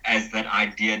unethical as that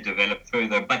idea developed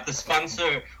further. But the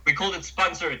sponsor, we called it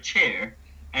Sponsor a Chair,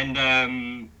 and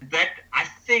that, I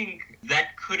think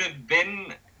that could have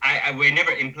been... we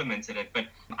never implemented it, but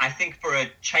I think for a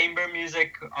chamber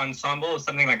music ensemble,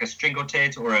 something like a string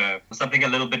quartet or something a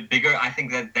little bit bigger, I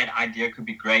think that idea could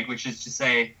be great, which is to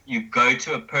say you go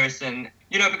to a person,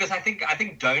 because I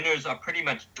think donors are pretty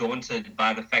much daunted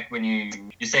by the fact when you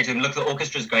say to them, look, the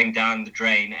orchestra's going down the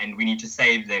drain and we need to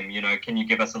save them, can you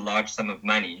give us a large sum of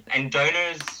money? And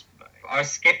donors are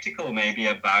skeptical maybe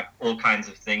about all kinds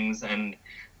of things,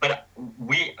 but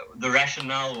the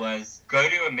rationale was, go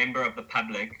to a member of the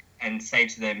public and say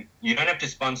to them, you don't have to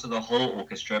sponsor the whole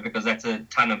orchestra because that's a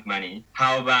ton of money.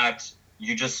 How about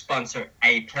you just sponsor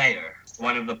a player,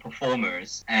 one of the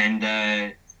performers? And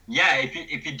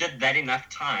if you did that enough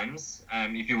times,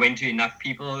 if you went to enough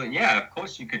people, of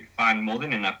course you could find more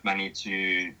than enough money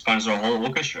to sponsor a whole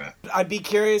orchestra. I'd be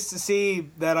curious to see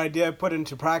that idea put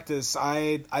into practice.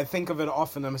 I think of it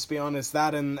often, I must be honest,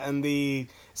 that and the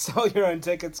sell your own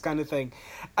tickets kind of thing.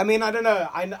 I mean, I don't know.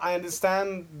 I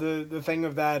understand the thing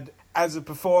of that. As a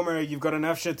performer, you've got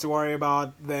enough shit to worry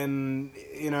about than,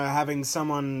 having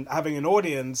an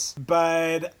audience.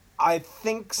 But I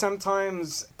think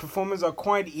sometimes performers are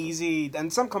quite easy,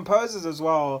 and some composers as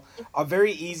well, are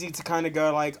very easy to kind of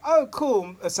go like, oh,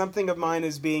 cool, something of mine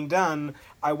is being done.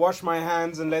 I wash my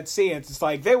hands and let's see it. It's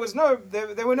like, there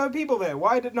were no people there.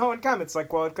 Why did no one come? It's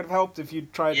like, well, it could have helped if you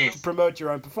tried to promote your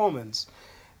own performance.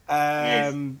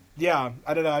 Yes. Yeah,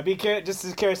 I don't know. I'd be just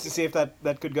as curious to see if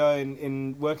that could go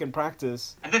in work and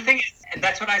practice. And the thing is,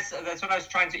 that's what I was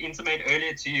trying to intimate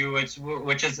earlier to you,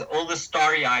 which is all the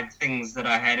starry-eyed things that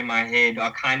I had in my head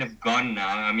are kind of gone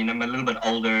now. I mean, I'm a little bit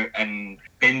older and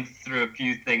been through a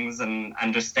few things and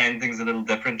understand things a little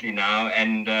differently now.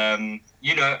 And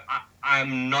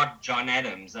I'm not John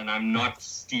Adams, and I'm not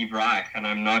Steve Reich, and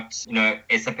I'm not,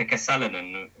 Esa-Pekka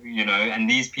Salonen, and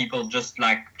these people just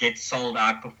like get sold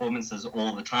out performances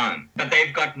all the time. But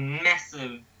they've got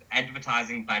massive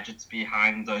advertising budgets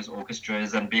behind those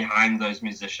orchestras and behind those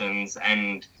musicians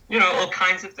and, all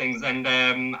kinds of things. And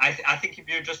I think if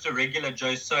you're just a regular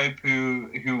Joe Soap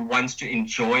who wants to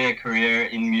enjoy a career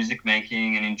in music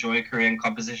making and enjoy a career in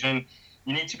composition,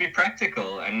 you need to be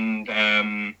practical and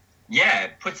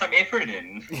put some effort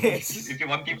in. Yes. If you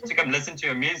want people to come listen to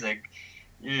your music,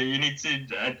 you need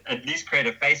to at least create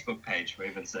a Facebook page, for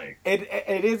heaven's sake.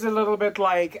 It is a little bit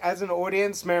like, as an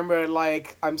audience member,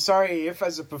 like, I'm sorry if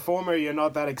as a performer you're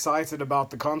not that excited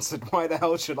about the concert, why the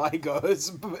hell should I go as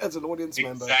an audience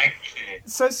member? Exactly.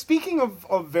 So speaking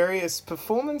of various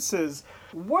performances,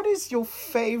 what is your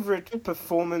favorite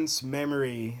performance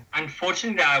memory?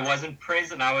 Unfortunately, I wasn't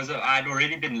present. I'd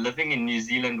already been living in New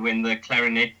Zealand when the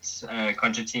clarinet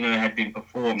concertino had been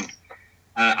performed.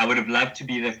 I would have loved to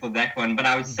be there for that one. But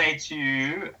I would say to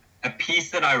you, a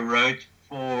piece that I wrote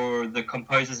for the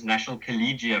Composers National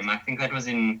Collegium, I think that was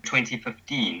in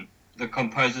 2015. The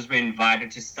composers were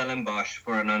invited to Stellenbosch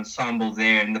for an ensemble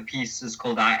there, and the piece is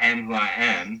called I Am Who I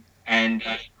Am. And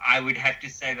I would have to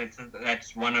say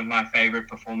that's one of my favorite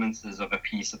performances of a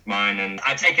piece of mine. And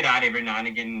I take it out every now and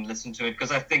again and listen to it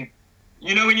because I think,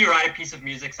 when you write a piece of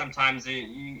music, sometimes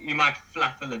you might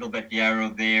fluff a little bit here or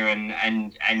there,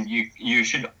 and you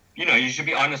should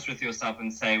be honest with yourself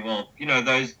and say, well,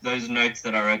 those notes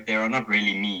that I wrote there are not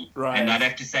really me. Right. And I'd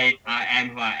have to say, I am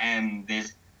who I am.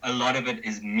 There's a lot of it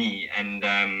is me, and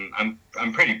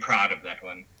I'm pretty proud of that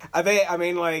one. I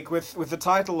mean, like with a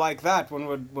title like that, one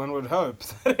would hope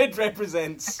that it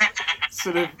represents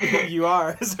sort of who you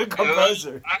are as a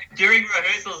composer. During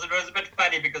rehearsals, it was a bit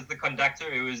funny because the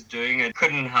conductor who was doing it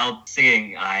couldn't help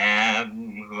singing "I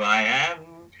am who I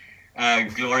am,"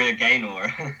 Gloria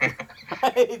Gaynor.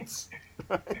 Right.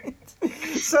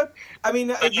 So, I mean,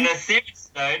 on a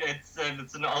serious note,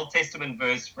 it's an Old Testament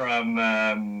verse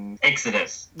from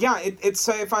Exodus. Yeah, it's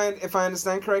so if I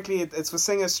understand correctly, it's for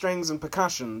singer, strings, and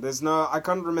percussion. I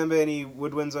can't remember any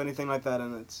woodwinds or anything like that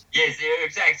in it. Yes,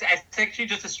 it's actually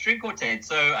just a string quartet.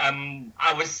 So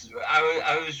I was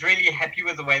really happy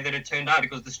with the way that it turned out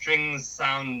because the strings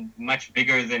sound much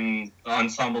bigger than the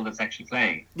ensemble that's actually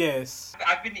playing. Yes,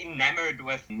 I've been enamored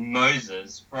with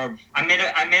Moses. I met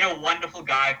a wonderful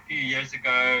guy a few years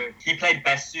ago. He played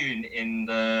bassoon in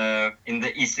the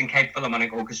Eastern Cape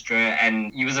Philharmonic Orchestra,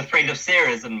 and he was a friend of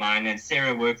Sarah's and mine. And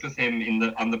Sarah worked with him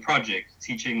on the project,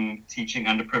 teaching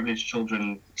underprivileged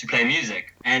children to play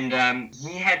music. And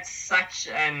he had such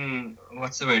an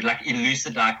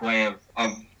elucidate way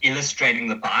of illustrating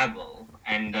the Bible.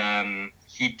 And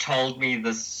he told me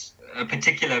a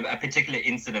particular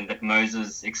incident that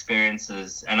Moses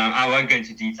experiences, and I won't go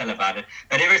into detail about it.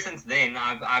 But ever since then,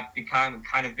 I've become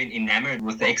kind of been enamored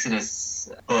with the Exodus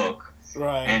book.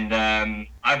 right. And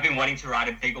I've been wanting to write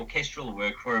a big orchestral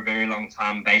work for a very long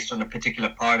time based on a particular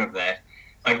part of that.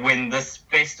 But when this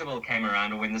festival came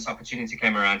around, or when this opportunity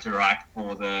came around to write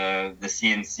for the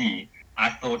CNC, I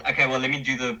thought, okay, well, let me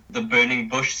do the burning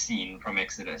bush scene from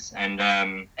Exodus.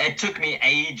 And it took me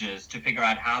ages to figure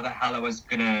out how the hell I was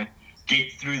going to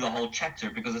get through the whole chapter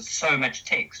because it's so much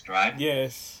text, right?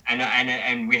 Yes.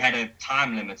 And we had a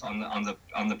time limit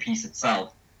on the piece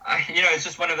itself. It's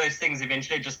just one of those things.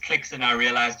 Eventually it just clicks, and I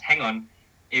realized, hang on,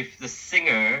 if the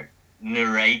singer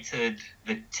narrated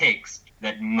the text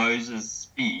that Moses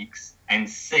speaks and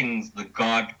sings the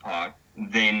God part,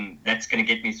 then that's going to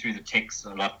get me through the text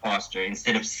a lot faster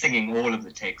instead of singing all of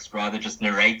the text, rather just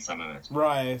narrate some of it.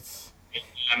 Right.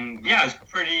 I was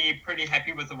pretty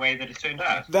happy with the way that it turned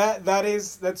out.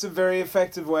 That's a very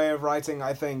effective way of writing,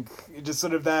 I think. Just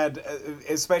sort of that,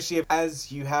 especially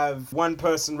as you have one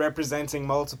person representing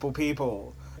multiple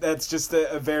people. That's just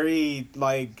a very,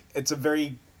 it's a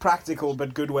very practical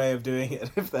but good way of doing it,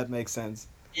 if that makes sense.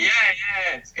 Yeah,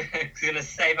 it's going to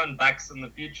save on bucks in the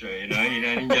future, You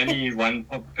only need one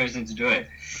person to do it.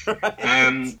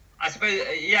 Right. I suppose,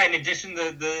 in addition,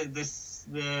 the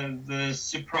the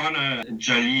soprano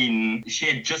Jolene. She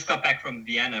had just got back from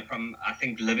Vienna, from I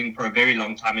think living for a very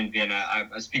long time in Vienna. I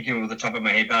was speaking with the top of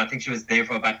my head, but I think she was there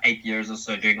for about 8 years or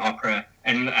so doing opera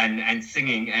and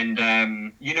singing.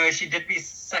 And she did me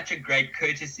such a great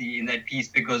courtesy in that piece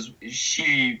because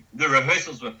the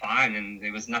rehearsals were fine and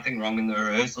there was nothing wrong in the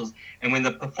rehearsals. And when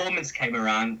the performance came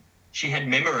around, she had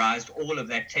memorized all of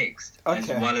that text, as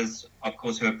well as, of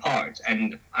course, her part.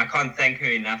 And I can't thank her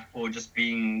enough for just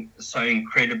being so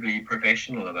incredibly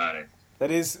professional about it.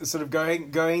 That is sort of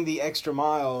going the extra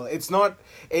mile.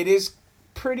 It is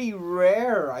pretty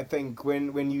rare, I think,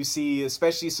 when you see,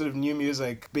 especially sort of new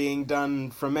music being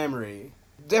done from memory.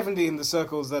 Definitely in the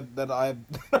circles that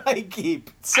I keep.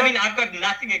 So, I mean, I've got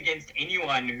nothing against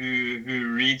anyone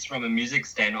who reads from a music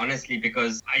stand, honestly,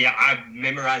 because I've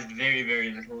memorized very,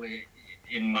 very little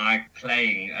in my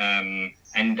playing,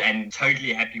 and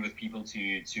totally happy with people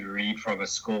to read from a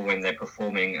score when they're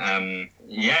performing.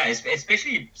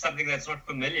 Especially something that's not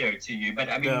familiar to you. But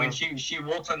I mean, when she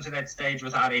walked onto that stage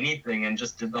without anything and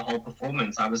just did the whole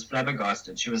performance, I was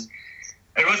flabbergasted.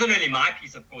 It wasn't only my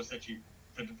piece, of course, that she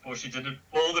did it for. She did it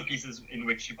for all the pieces in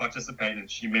which she participated.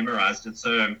 She memorized it.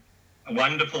 So a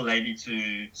wonderful lady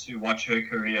to watch her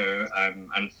career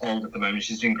unfold at the moment.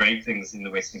 She's doing great things in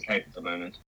the Western Cape at the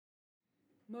moment.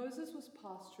 Moses was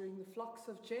pasturing the flocks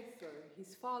of Jethro,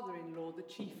 his father-in-law, the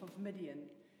chief of Midian.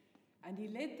 And he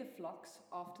led the flocks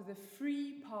after the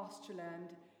free pasture land,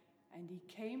 and he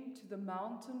came to the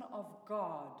mountain of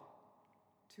God,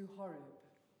 to Horeb.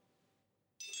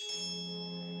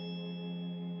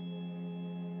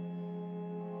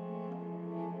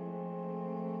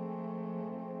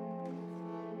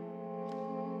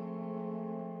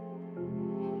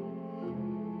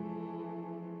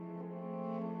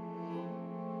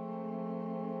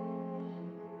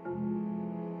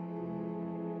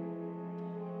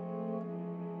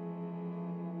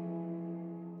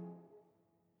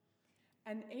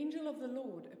 An angel of the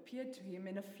Lord appeared to him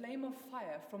in a flame of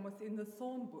fire from within the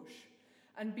thorn bush,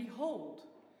 and behold,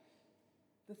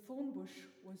 the thorn bush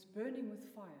was burning with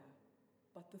fire,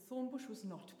 but the thorn bush was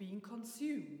not being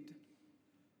consumed.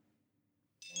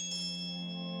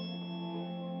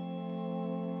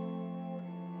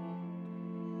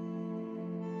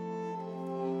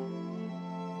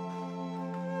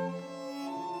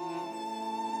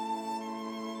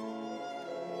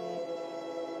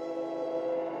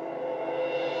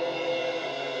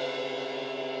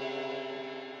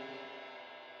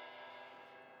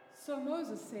 So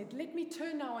Moses said, "Let me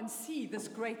turn now and see this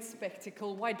great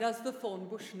spectacle. Why does the thorn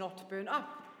bush not burn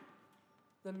up?"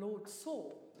 The Lord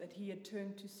saw that he had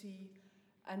turned to see,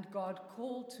 and God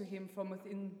called to him from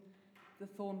within the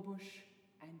thorn bush,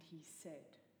 and he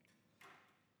said,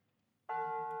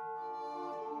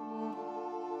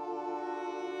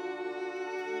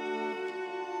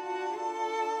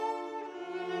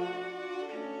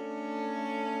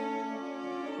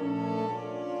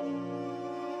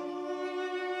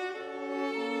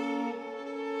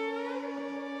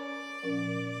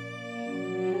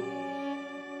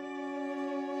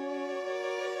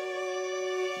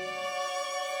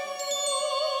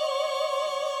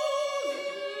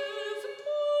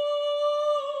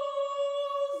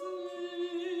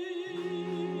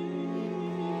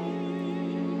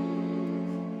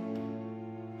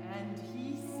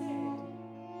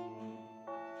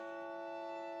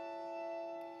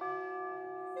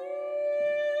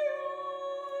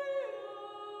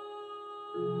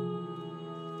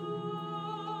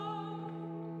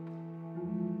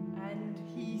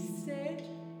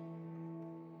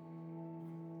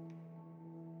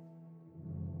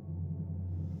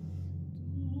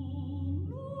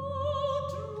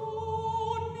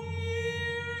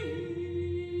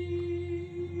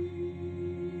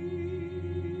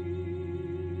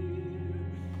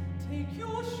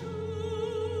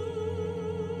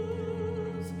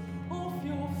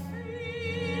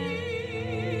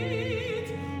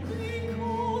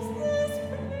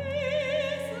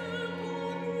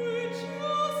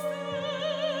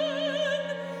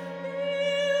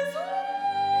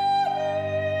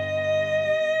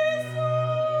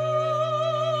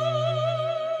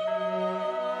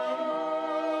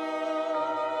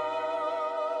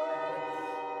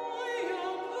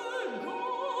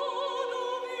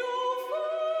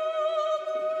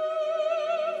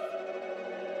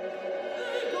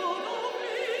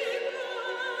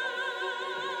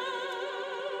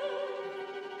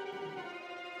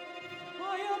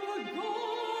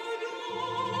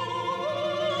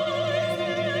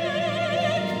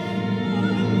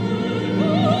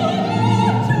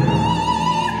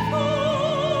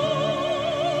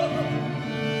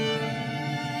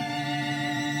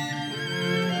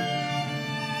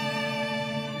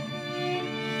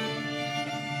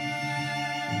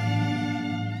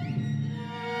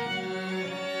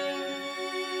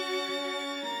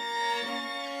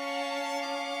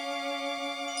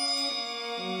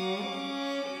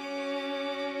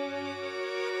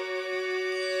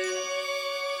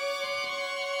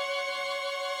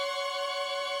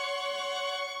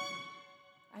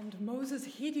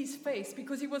 Moses hid his face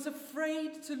because he was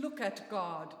afraid to look at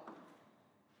God.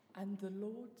 And the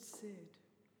Lord said,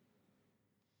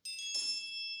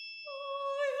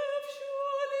 I have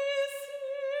surely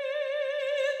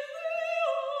seen the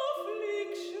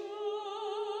affliction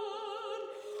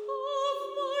of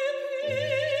my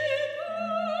people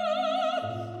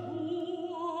who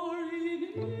are in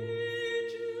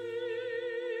Egypt,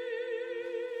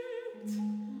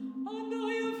 and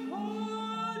I have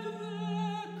heard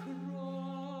their cry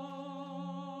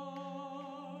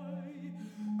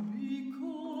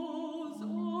because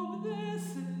of their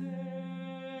slave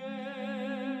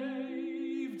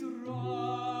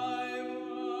drivers,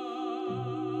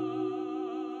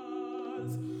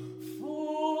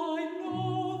 for I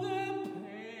know their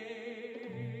pain.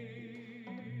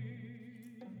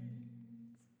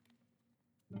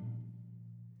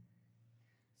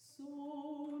 So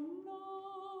now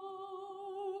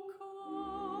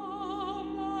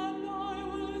come, and I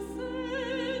will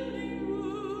send you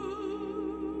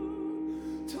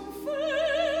to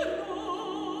Pharaoh,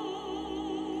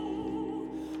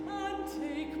 and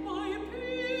take my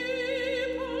people,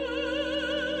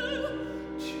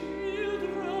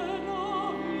 children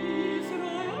of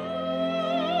Israel,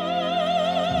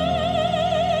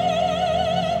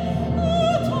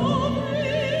 out of Egypt.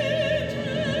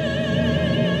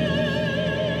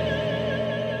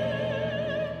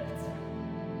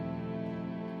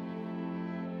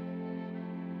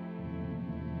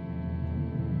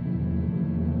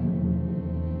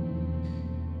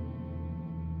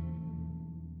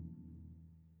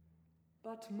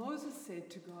 But Moses said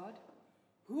to God,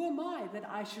 who am I that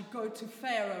I should go to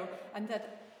Pharaoh and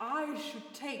that I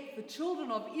should take the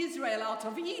children of Israel out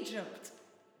of Egypt?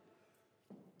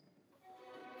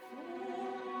 For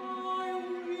I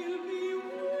will be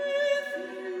with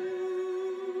you.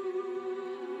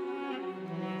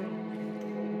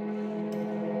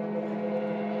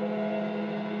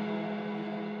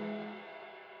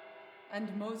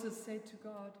 And Moses said to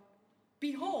God,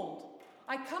 behold,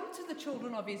 I come to the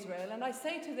children of Israel, and I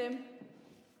say to them,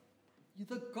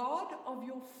 the God of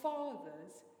your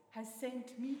fathers has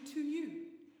sent me to you.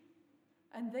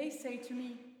 And they say to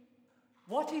me,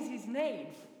 what is his name?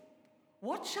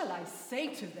 What shall I say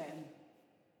to them?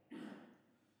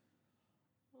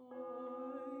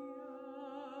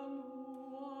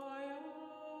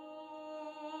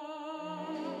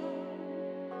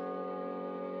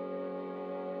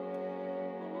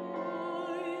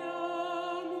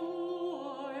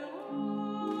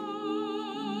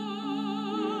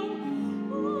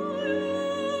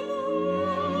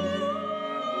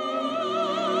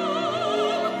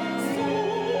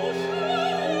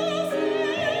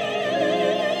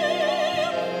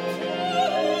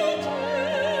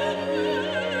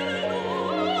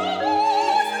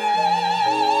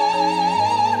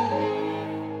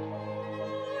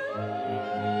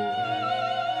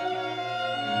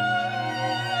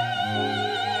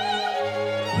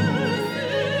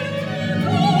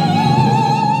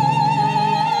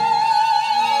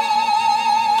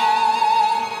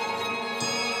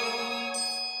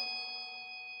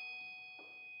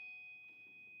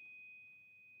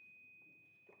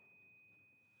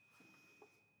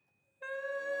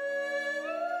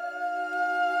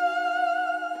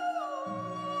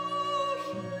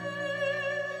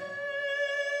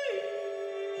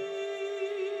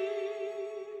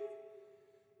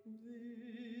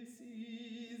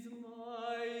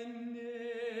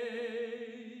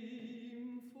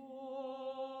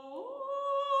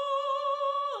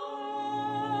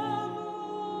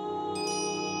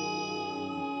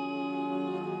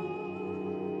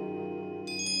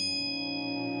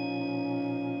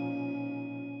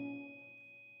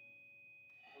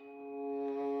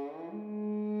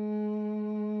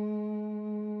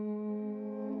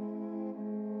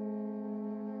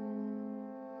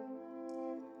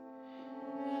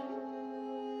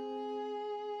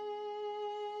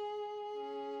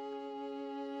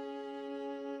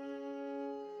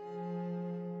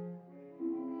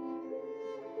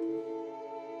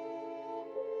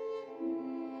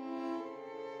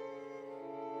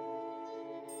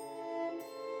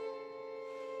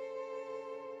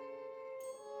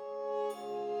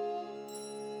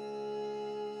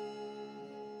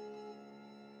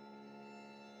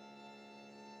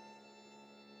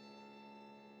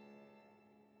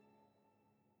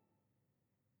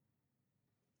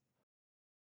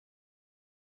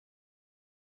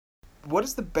 What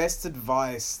is the best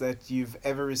advice that you've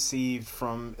ever received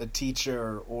from a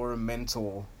teacher or a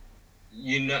mentor?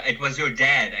 You know, it was your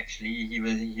dad actually.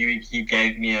 He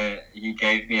gave me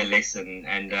a lesson,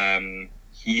 and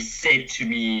he said to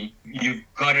me, "You've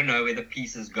got to know where the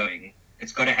piece is going."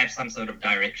 it's got to have some sort of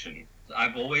direction.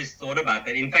 I've always thought about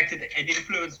that. In fact, it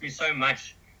influenced me so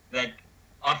much that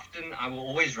often I will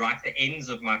always write the ends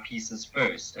of my pieces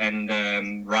first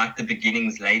and write the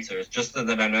beginnings later, just so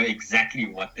that I know exactly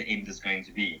what the end is going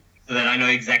to be, so that I know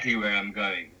exactly where I'm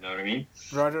going. You know what I mean?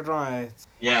 Right.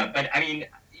 Yeah, but I mean,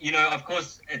 of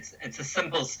course, it's a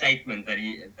simple statement that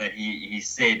he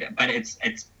said, but it's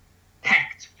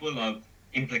packed full of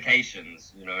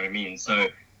implications. You know what I mean? So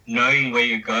knowing where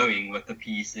you're going with the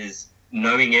piece is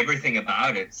knowing everything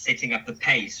about it, setting up the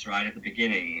pace right at the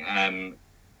beginning.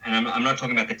 And I'm not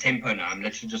talking about the tempo now. I'm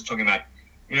literally just talking about,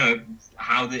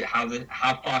 how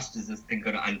fast is this thing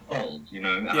going to unfold?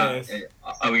 Yes.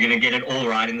 Are we going to get it all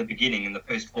right in the beginning, in the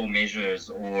first 4 measures,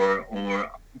 or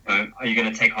are you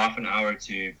going to take half an hour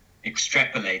to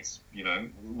extrapolate?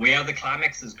 Where the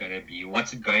climax is going to be?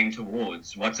 What's it going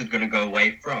towards? What's it going to go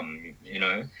away from?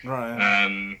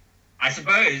 Right. I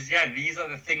suppose, these are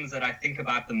the things that I think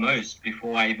about the most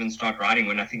before I even start writing.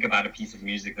 When I think about a piece of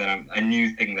music a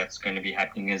new thing that's going to be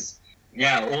happening is,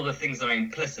 all the things that are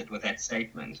implicit with that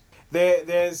statement.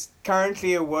 There's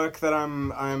currently a work that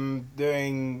I'm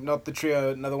doing, not the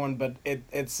trio, another one, but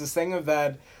it's this thing of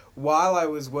that while I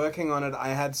was working on it, I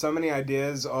had so many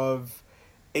ideas of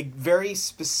very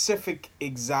specific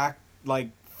ideas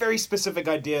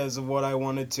of what I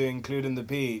wanted to include in the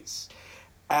piece.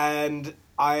 And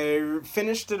I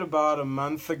finished it about a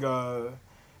month ago.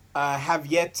 Have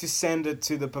yet to send it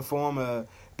to the performer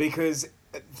because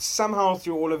somehow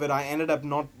through all of it, I ended up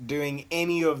not doing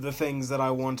any of the things that I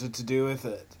wanted to do with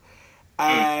it.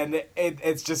 And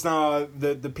it's just now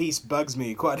the piece bugs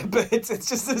me quite a bit. It's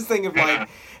just this thing of like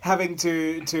having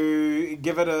to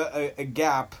give it a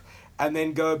gap and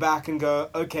then go back and go,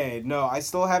 okay, no, I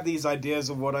still have these ideas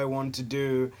of what I want to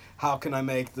do. How can I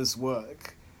make this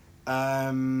work?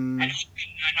 And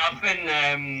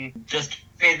often just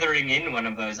feathering in one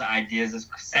of those ideas is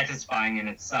satisfying in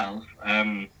itself.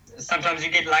 Sometimes you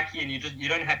get lucky and you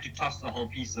don't have to toss the whole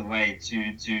piece away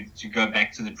to go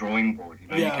back to the drawing board.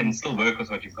 You can still work with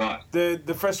what you've got.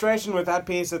 The frustration with that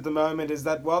piece at the moment is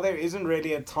that while there isn't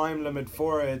really a time limit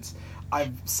for it,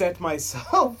 I've set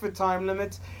myself a time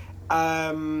limit.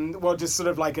 Just sort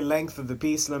of like a length of the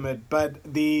piece limit, but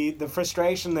the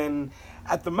frustration then,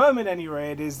 at the moment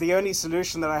anyway, is the only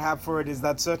solution that I have for it is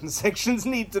that certain sections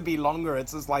need to be longer.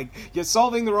 It's just like, you're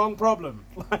solving the wrong problem.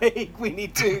 Like, we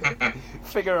need to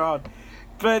figure out.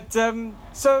 But,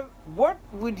 so what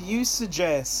would you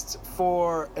suggest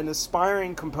for an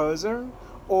aspiring composer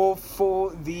or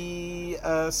for the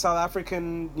South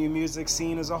African new music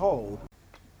scene as a whole?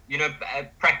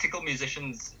 Practical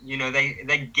musicians,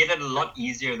 they get it a lot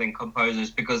easier than composers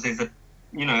because there's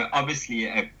obviously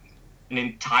an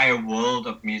entire world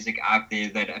of music out there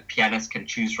that a pianist can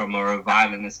choose from or a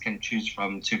violinist can choose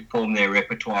from to form their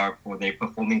repertoire for their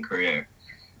performing career.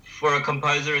 For a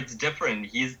composer, it's different.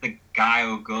 He's the guy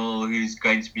or girl who's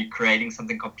going to be creating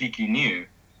something completely new.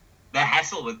 The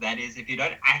hassle with that is if you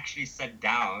don't actually sit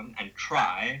down and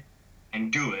try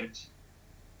and do it,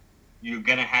 you're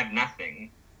going to have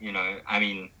nothing.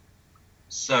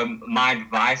 So my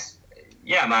advice,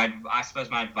 I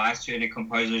suppose my advice to any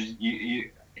composer is,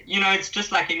 it's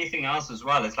just like anything else as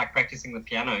well. It's like practicing the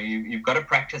piano. You've got to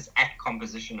practice at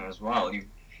composition as well.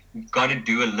 You've got to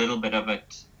do a little bit of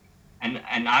it. And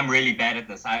I'm really bad at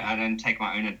this. I don't take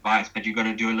my own advice, but you've got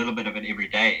to do a little bit of it every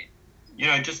day.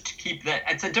 Just to keep that.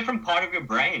 It's a different part of your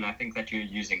brain, I think, that you're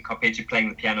using compared to playing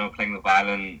the piano or playing the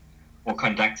violin or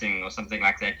conducting or something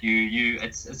like that.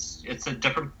 It's a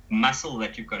different muscle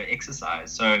that you've got to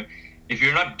exercise. So if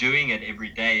you're not doing it every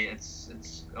day, it's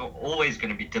always going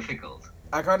to be difficult.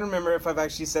 I can't remember if I've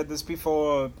actually said this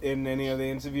before in any of the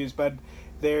interviews, but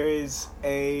there is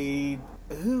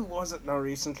who was it now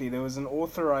recently? There was an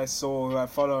author I saw who I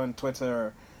follow on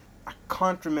Twitter. I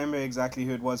can't remember exactly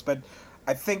who it was, but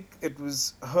I think it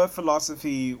was her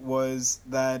philosophy was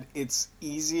that it's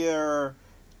easier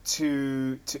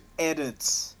to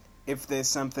edit if there's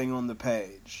something on the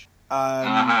page.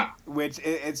 Which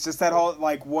it's just that whole,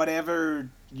 like, whatever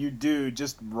you do,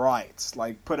 just write.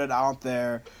 Like, put it out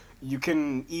there. You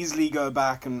can easily go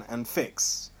back and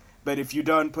fix. But if you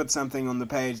don't put something on the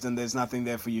page, then there's nothing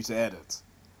there for you to edit.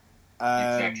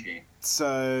 Exactly.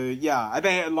 So, yeah, I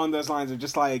think along those lines of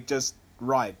just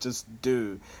write, just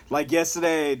do. Like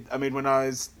yesterday, when I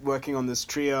was working on this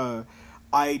trio,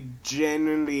 I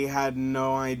genuinely had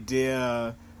no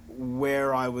idea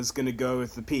where I was going to go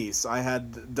with the piece. I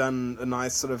had done a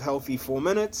nice sort of healthy 4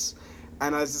 minutes,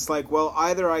 and I was just like, well,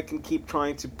 either I can keep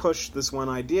trying to push this one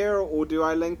idea, or do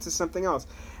I link to something else?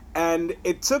 And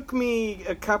it took me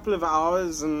a couple of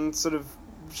hours and sort of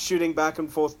shooting back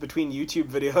and forth between YouTube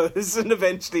videos and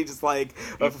eventually just like,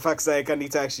 oh, for fuck's sake, I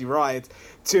need to actually write,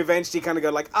 to eventually kind of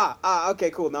go like, okay,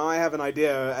 cool, now I have an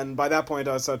idea. And by that point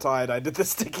I was so tired I did the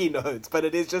sticky notes. But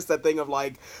it is just that thing of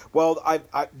like, well, I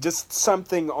just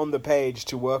something on the page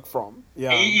to work from.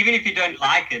 Yeah. Even if you don't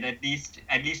like it, at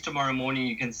least tomorrow morning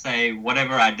you can say,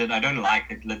 whatever I did, I don't like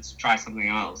it, let's try something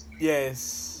else.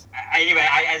 Yes. Anyway,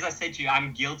 as I said to you,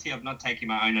 I'm guilty of not taking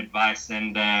my own advice,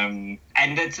 and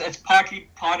it's partly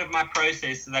part of my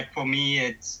process that for me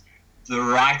it's the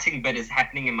writing bit is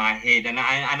happening in my head, and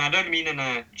I don't mean in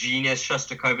a genius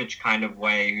Shostakovich kind of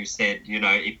way who said, you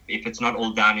know, if it's not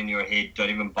all down in your head, don't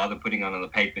even bother putting it on the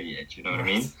paper yet, you know what I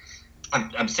mean?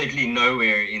 I'm certainly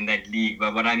nowhere in that league,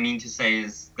 but what I mean to say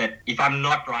is that if I'm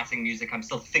not writing music, I'm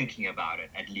still thinking about it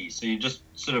at least. So you just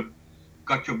sort of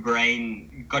got your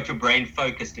brain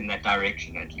focused in that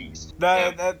direction at least.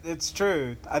 That it's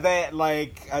true.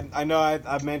 I know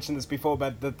I've mentioned this before,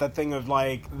 but the thing of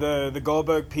like the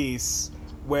Goldberg piece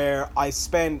where I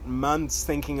spent months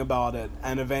thinking about it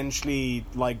and eventually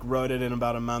like wrote it in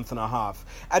about a month and a half.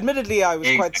 Admittedly, I was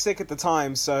quite sick at the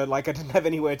time, so like I didn't have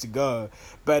anywhere to go,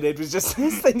 but it was just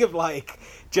this thing of like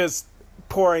just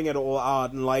pouring it all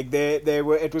out, and like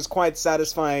it was quite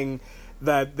satisfying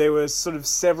that there were sort of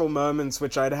several moments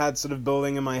which I'd had sort of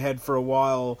building in my head for a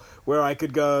while where I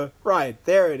could go, right,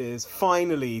 there it is,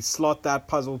 finally, slot that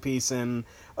puzzle piece in,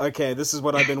 okay, this is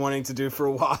what I've been wanting to do for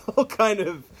a while, kind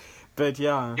of, but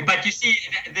yeah. But you see,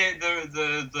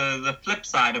 the flip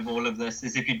side of all of this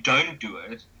is if you don't do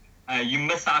it, you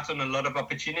miss out on a lot of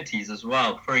opportunities as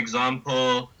well. For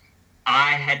example,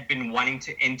 I had been wanting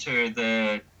to enter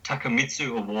the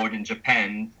Takamitsu Award in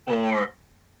Japan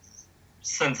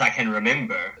since I can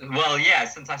remember. Well, yeah,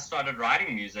 since I started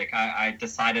writing music, I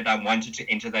decided I wanted to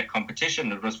enter that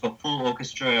competition. It was for full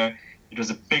orchestra. It was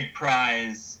a big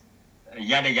prize,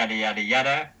 yada, yada, yada,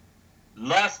 yada.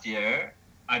 Last year,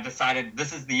 I decided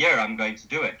this is the year I'm going to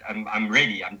do it. I'm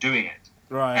ready. I'm doing it.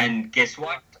 Right. And guess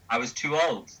what? I was too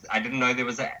old. I didn't know there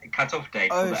was a cutoff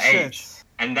date for the age.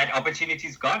 And that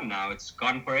opportunity's gone now. It's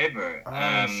gone forever.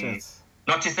 Shit.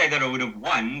 Not to say that I would have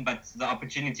won, but the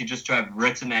opportunity just to have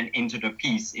written and entered a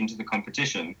piece into the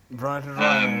competition.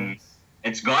 Right.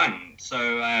 It's gone.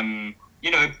 So,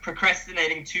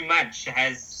 procrastinating too much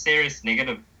has serious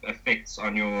negative effects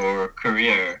on your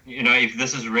career. You know, if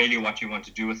this is really what you want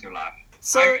to do with your life.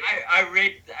 So I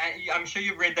read, I'm sure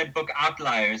you've read that book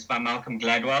Outliers by Malcolm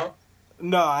Gladwell.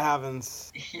 No, I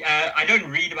haven't. I don't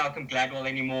read Malcolm Gladwell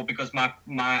anymore because my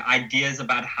ideas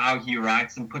about how he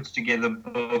writes and puts together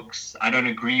books, I don't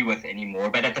agree with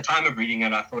anymore. But at the time of reading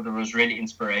it, I thought it was really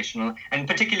inspirational. And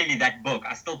particularly that book,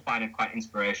 I still find it quite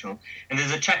inspirational. And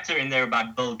there's a chapter in there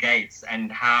about Bill Gates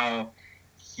and how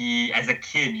he, as a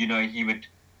kid, you know, he would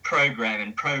program.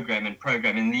 And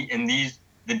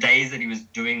the days that he was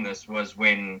doing this was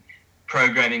when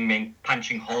programming meant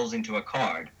punching holes into a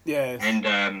card. Yes.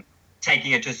 And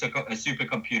taking it to a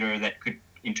supercomputer that could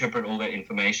interpret all that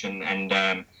information, and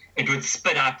it would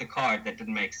spit out the card that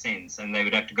didn't make sense, and they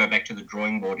would have to go back to the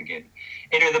drawing board again.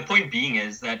 Anyway, the point being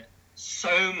is that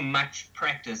so much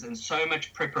practice and so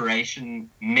much preparation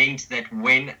meant that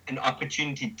when an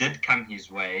opportunity did come his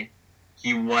way,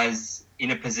 he was in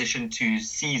a position to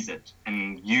seize it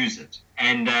and use it.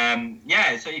 And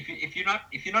so if you're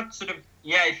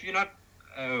not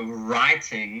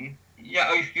writing.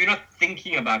 Yeah, if you're not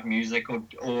thinking about music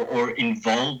or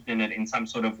involved in it in some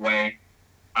sort of way,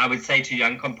 I would say to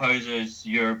young composers,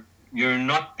 you're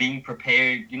not being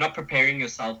prepared. You're not preparing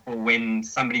yourself for when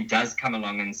somebody does come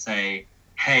along and say,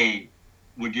 hey,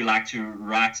 would you like to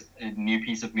write a new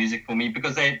piece of music for me?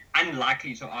 Because they're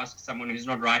unlikely to ask someone who's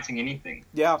not writing anything.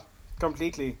 Yeah,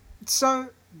 completely. So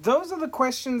those are the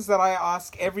questions that I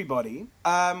ask everybody.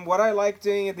 What I like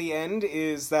doing at the end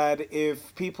is that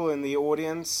if people in the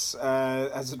audience,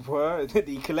 as it were,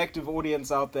 the collective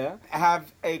audience out there,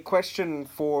 have a question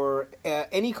for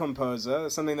any composer,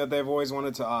 something that they've always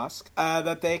wanted to ask,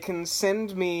 that they can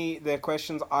send me their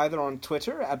questions either on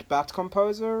Twitter at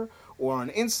BatComposer, or on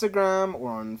Instagram, or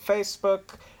on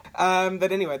Facebook.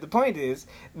 But anyway, the point is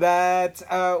that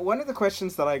one of the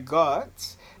questions that I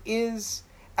got is...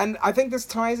 And I think this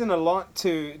ties in a lot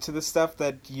to the stuff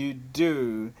that you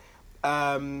do,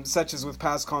 such as with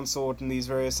Past Consort and these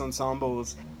various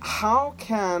ensembles. How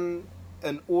can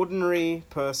an ordinary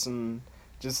person,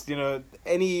 just,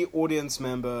 any audience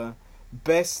member,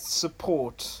 best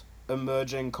support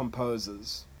emerging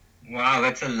composers? Wow,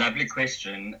 that's a lovely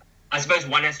question. I suppose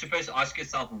one has to first ask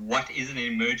yourself, what is an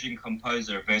emerging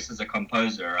composer versus a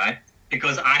composer, right?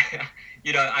 because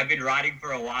I've been writing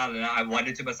for a while, and I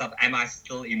wondered to myself, am I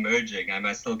still emerging? Am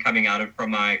I still coming out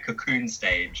from my cocoon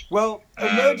stage? Well,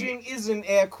 emerging is in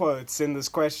air quotes in this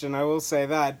question, I will say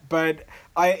that. But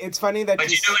it's funny that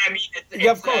But you know what I mean?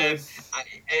 Yeah, of course.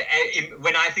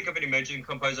 When I think of an emerging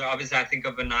composer, obviously I think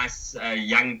of a nice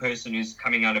young person who's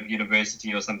coming out of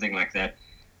university or something like that.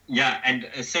 Yeah, and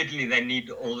certainly they need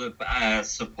all the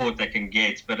support they can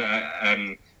get. But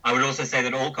I would also say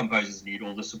that all composers need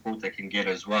all the support they can get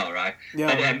as well, right? Yeah.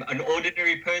 But an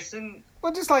ordinary person...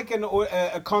 Well, just like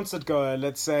a concert goer,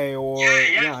 let's say, or...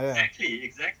 Yeah,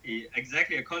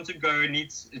 exactly. A concert goer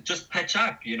needs... Just pitch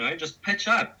up, just pitch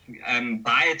up.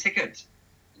 Buy a ticket.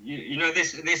 You know,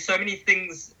 there's so many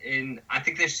things in... I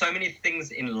think there's so many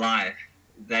things in life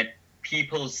that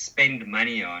people spend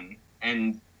money on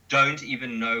and don't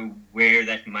even know where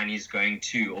that money is going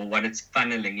to or what it's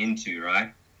funneling into,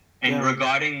 right? And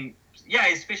regarding,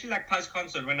 especially like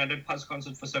post-concert, when I did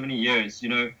post-concert for so many years,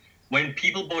 when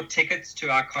people bought tickets to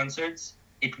our concerts,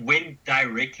 it went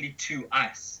directly to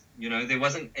us.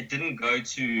 It didn't go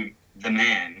to the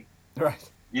man. Right.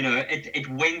 It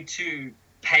went to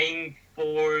paying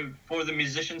for the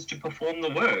musicians to perform the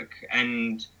work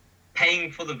and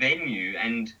paying for the venue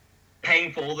and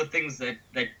paying for all the things that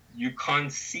you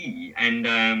can't see. And,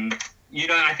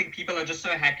 I think people are just so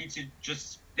happy to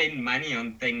just spend money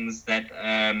on things that,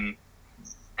 and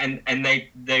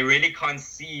they really can't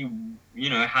see,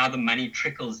 how the money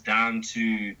trickles down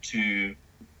to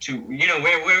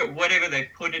where whatever they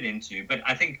put it into. But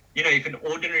I think, if an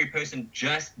ordinary person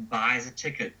just buys a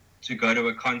ticket to go to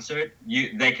a concert,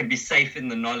 they can be safe in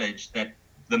the knowledge that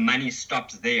the money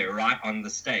stops there, right on the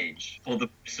stage, for the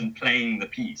person playing the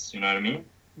piece. You know what I mean?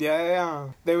 Yeah.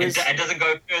 It doesn't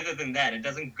go further than that. It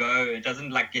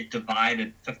doesn't like get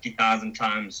divided 50,000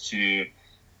 times to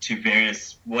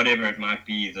various, whatever it might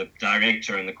be, the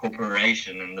director and the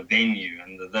corporation and the venue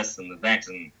and the this and the that,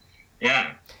 and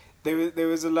yeah. There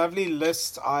was a lovely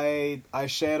list I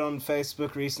shared on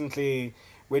Facebook recently,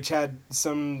 which had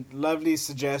some lovely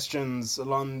suggestions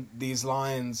along these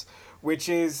lines, which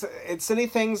is, it's silly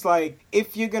things like,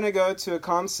 if you're going to go to a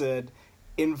concert,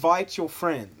 invite your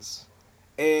friends.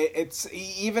 It's,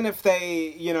 even if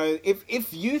they,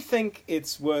 if you think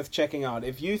it's worth checking out,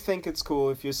 if you think it's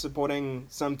cool, if you're supporting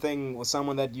something or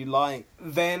someone that you like,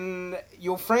 then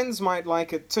your friends might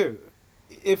like it too.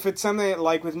 If it's something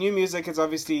like with new music,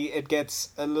 it gets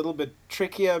a little bit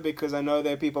trickier, because I know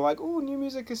there are people like, oh, new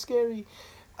music is scary.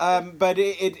 But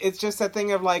it's just that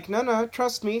thing of like, no,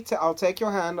 trust me, I'll take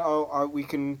your hand, we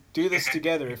can do this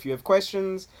together. If you have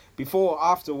questions, before,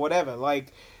 after, whatever,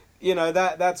 like,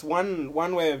 that's one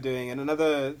way of doing it.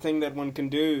 Another thing that one can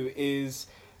do is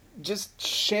just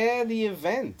share the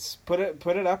event, put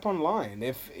it up online.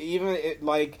 If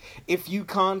you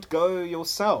can't go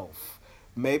yourself,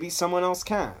 maybe someone else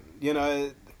can.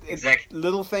 Exactly.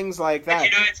 Little things like that.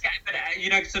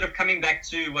 But sort of coming back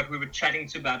to what we were chatting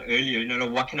about earlier.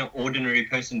 What can an ordinary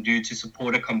person do to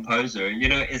support a composer?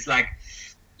 It's like,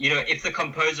 if the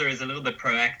composer is a little bit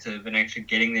proactive and actually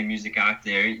getting their music out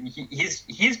there,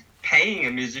 he's paying a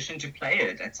musician to play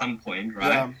it at some point,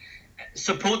 right? Yeah.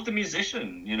 Support the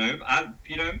musician,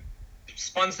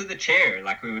 sponsor the chair,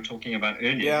 like we were talking about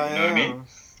earlier. Yeah, what I mean?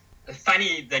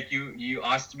 Funny that you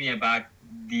asked me about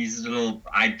these little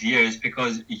ideas,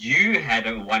 because you had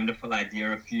a wonderful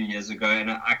idea a few years ago,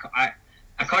 and I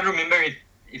can't remember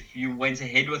if you went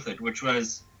ahead with it, which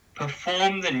was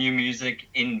perform the new music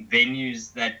in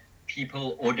venues that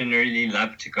people ordinarily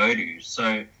love to go to.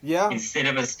 So instead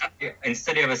of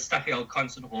a stuffy old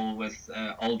concert hall with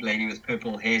an old lady with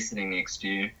purple hair sitting next to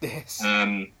you,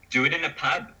 do it in a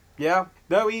pub. Yeah,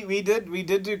 no, we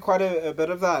did do quite a bit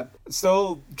of that.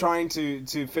 Still trying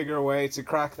to figure a way to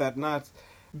crack that nut.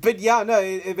 But yeah, no,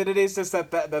 but it is just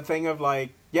that thing of like,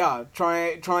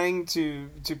 trying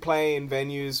to play in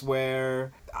venues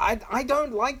where I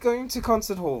don't like going to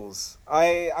concert halls.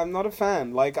 I'm not a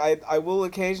fan. Like, I will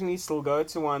occasionally still go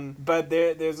to one, but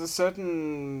there's a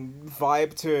certain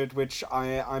vibe to it which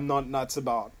I'm not nuts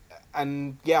about.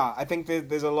 And yeah, I think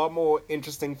there's a lot more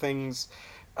interesting things.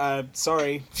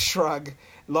 Shrug.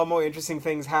 A lot more interesting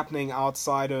things happening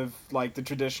outside of like the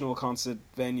traditional concert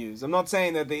venues. I'm not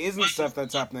saying that there isn't stuff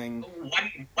that's happening.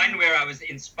 One where I was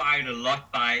inspired a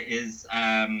lot by is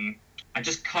I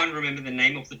just can't remember the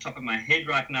name off the top of my head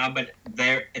right now, but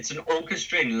it's an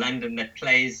orchestra in London that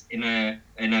plays in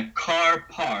a car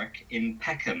park in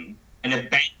Peckham, in a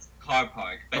bank car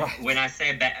park. But right. when I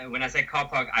say car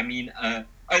park, I mean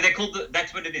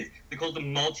that's what it is. They're called the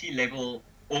multi-level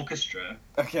orchestra.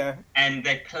 Okay. And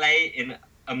they play in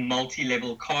a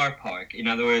multi-level car park. In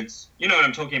other words, you know what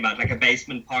I'm talking about, like a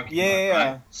basement parking lot,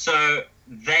 Yeah. right? So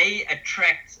they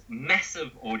attract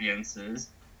massive audiences,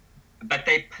 but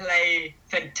they play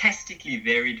fantastically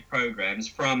varied programs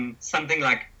from something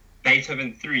like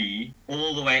Beethoven 3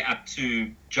 all the way up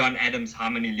to John Adams'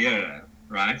 Harmonie Lehre,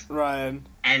 right? Right.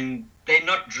 And they're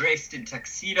not dressed in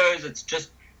tuxedos. It's just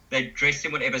they're dressed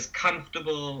in whatever's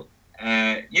comfortable.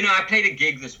 I played a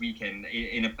gig this weekend.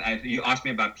 You asked me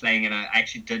about playing, and I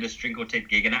actually did a string quartet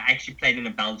gig, and I actually played in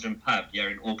a Belgian pub here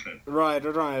in Auckland. Right.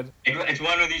 It's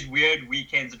one of these weird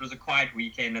weekends. It was a quiet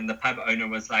weekend, and the pub owner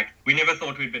was like, "We never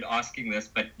thought we'd been asking this,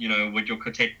 but would your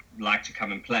quartet like to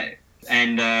come and play?"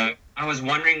 And I was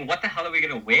wondering, what the hell are we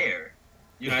going to wear?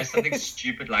 Something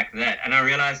stupid like that. And I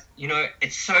realized,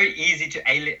 it's so easy to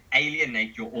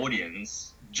alienate your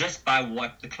audience just by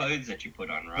the clothes that you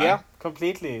put on, right? Yeah,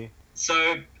 completely.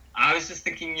 So I was just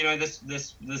thinking,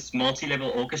 this multi-level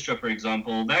orchestra, for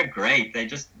example, they're great.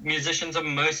 Musicians are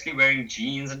mostly wearing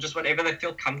jeans and just whatever they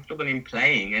feel comfortable in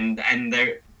playing. And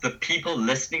the people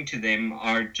listening to them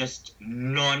are just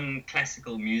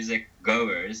non-classical music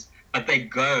goers. But they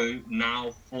go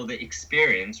now for the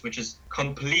experience, which is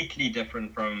completely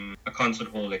different from a concert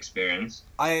hall experience.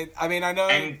 I mean, I know,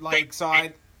 And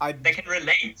they can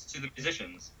relate to the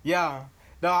musicians. Yeah.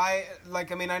 No, I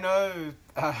know,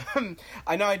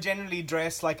 I know I generally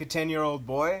dress like a 10-year-old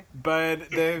boy, but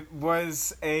there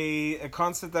was a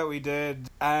concert that we did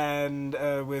and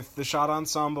with the Shard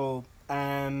Ensemble,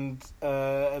 and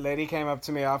a lady came up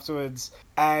to me afterwards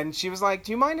and she was like,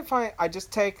 "Do you mind if I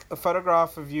just take a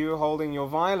photograph of you holding your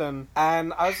violin?"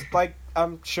 And I was like,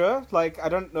 sure, like, I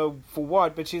don't know for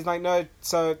what, but she's like, "No."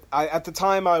 So at the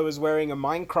time I was wearing a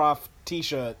Minecraft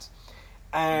t-shirt,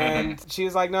 and she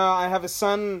was like, "No, I have a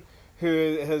son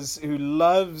who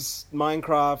loves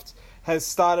Minecraft, has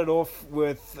started off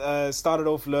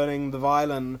learning the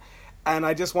violin, and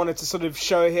I just wanted to sort of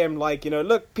show him, like,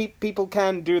 look, people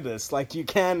can do this. Like, you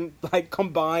can, like,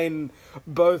 combine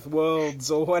both worlds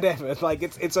or whatever. Like,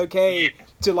 it's okay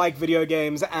to like video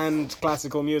games and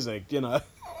classical music,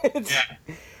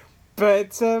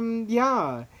 But,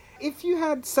 yeah. If you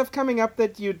had stuff coming up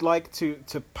that you'd like to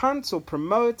punt or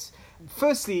promote,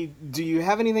 firstly, do you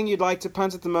have anything you'd like to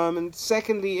punt at the moment?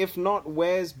 Secondly, if not,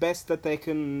 where's best that they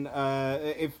can,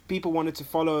 if people wanted to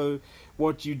follow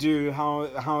what you do,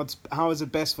 how is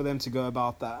it best for them to go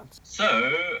about that?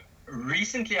 So,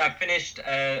 recently I finished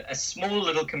a small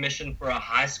little commission for a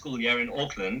high school here in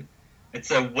Auckland. It's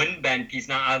a wind band piece.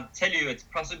 Now, I'll tell you, it's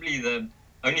possibly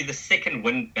only the second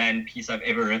wind band piece I've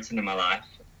ever written in my life.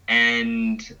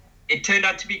 And it turned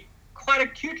out to be quite a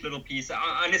cute little piece.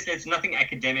 Honestly, it's nothing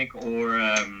academic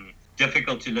or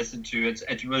difficult to listen to.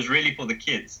 It was really for the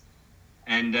kids.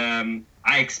 And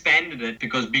I expanded it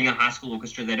because being a high school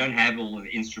orchestra, they don't have all of the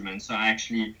instruments. So I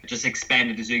actually just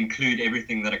expanded it to include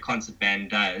everything that a concert band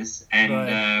does. And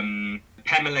right.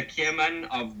 Pamela Kierman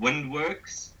of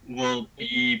Windworks will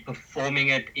be performing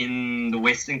it in the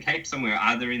Western Cape somewhere,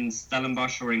 either in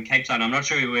Stellenbosch or in Cape Town. I'm not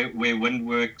sure where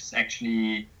Windworks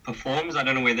actually performs. I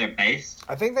don't know where they're based.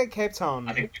 I think they're Cape Town.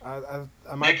 I think I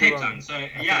they're might Cape be wrong. Town. So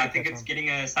I think it's getting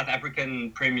a South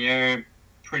African premiere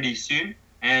pretty soon.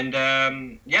 And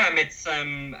I met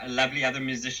some lovely other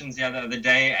musicians the other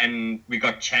day, and we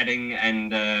got chatting,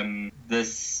 and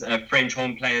this French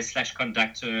horn player /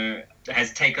 conductor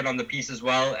has taken on the piece as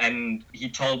well, and he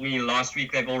told me last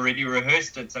week they've already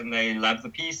rehearsed it and they love the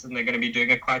piece and they're going to be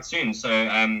doing it quite soon. So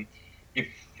if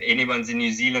anyone's in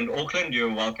New Zealand, Auckland,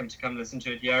 you're welcome to come listen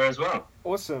to it here as well.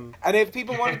 Awesome. And if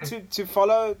people want to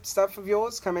follow stuff of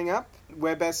yours coming up,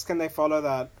 where best can they follow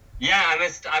that? Yeah,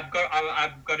 I've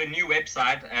got a new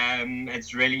website.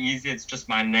 It's really easy. It's just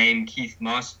my name,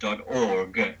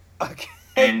 keithmast.org. Okay.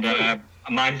 And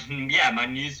my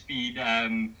newsfeed.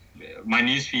 My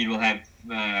newsfeed will have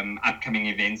upcoming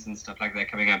events and stuff like that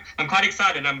coming up. I'm quite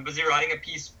excited. I'm busy writing a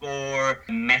piece for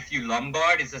Matthew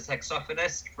Lombard. He's a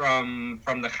saxophonist from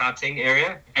the Gauteng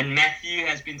area, and Matthew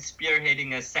has been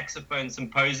spearheading a saxophone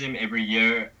symposium every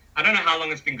year. I don't know how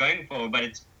long it's been going for, but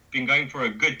it's been going for a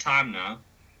good time now.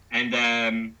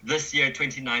 And this year,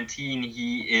 2019,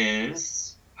 he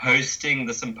is hosting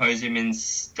the symposium in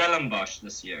Stellenbosch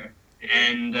this year.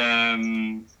 And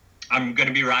I'm going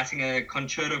to be writing a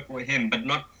concerto for him, but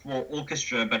not for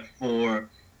orchestra, but for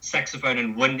saxophone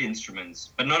and wind instruments.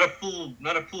 But not a full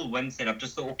wind setup,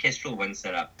 just the orchestral wind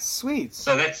setup. Sweet.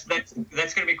 So that's going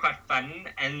to be quite fun.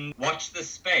 And watch this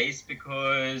space,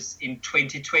 because in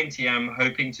 2020 I'm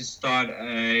hoping to start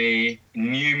a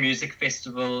new music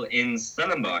festival in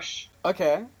Stellenbosch.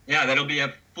 Okay. Yeah, that'll be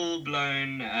a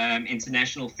full-blown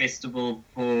international festival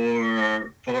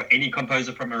for any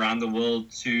composer from around the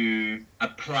world to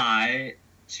apply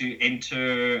to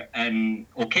enter an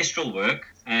orchestral work,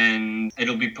 and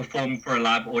it'll be performed for a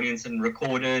live audience and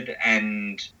recorded,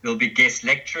 and there'll be guest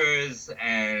lecturers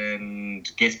and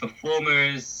guest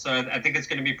performers. So I think it's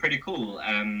going to be pretty cool.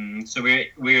 So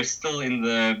we're still in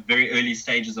the very early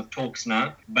stages of talks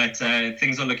now, but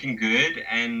things are looking good,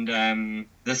 and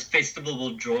this festival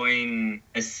will join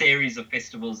a series of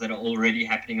festivals that are already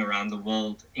happening around the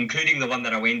world, including the one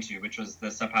that I went to, which was the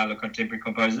Sao Paulo Contemporary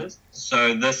Composers.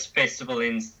 So this festival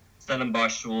in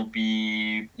Stellenbosch will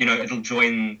be, it'll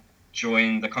join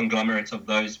the conglomerate of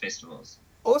those festivals.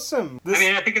 Awesome.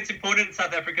 I think it's important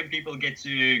South African people get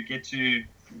to.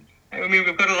 I mean,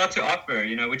 we've got a lot to offer,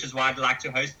 which is why I'd like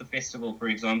to host the festival, for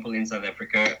example, in South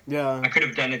Africa. Yeah. I could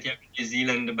have done it here in New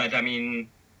Zealand, but I mean,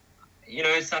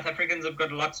 South Africans have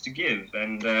got lots to give,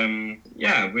 and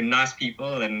we're nice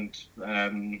people, and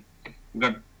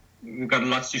we've got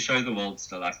lots to show the world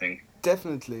still, I think.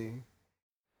 Definitely.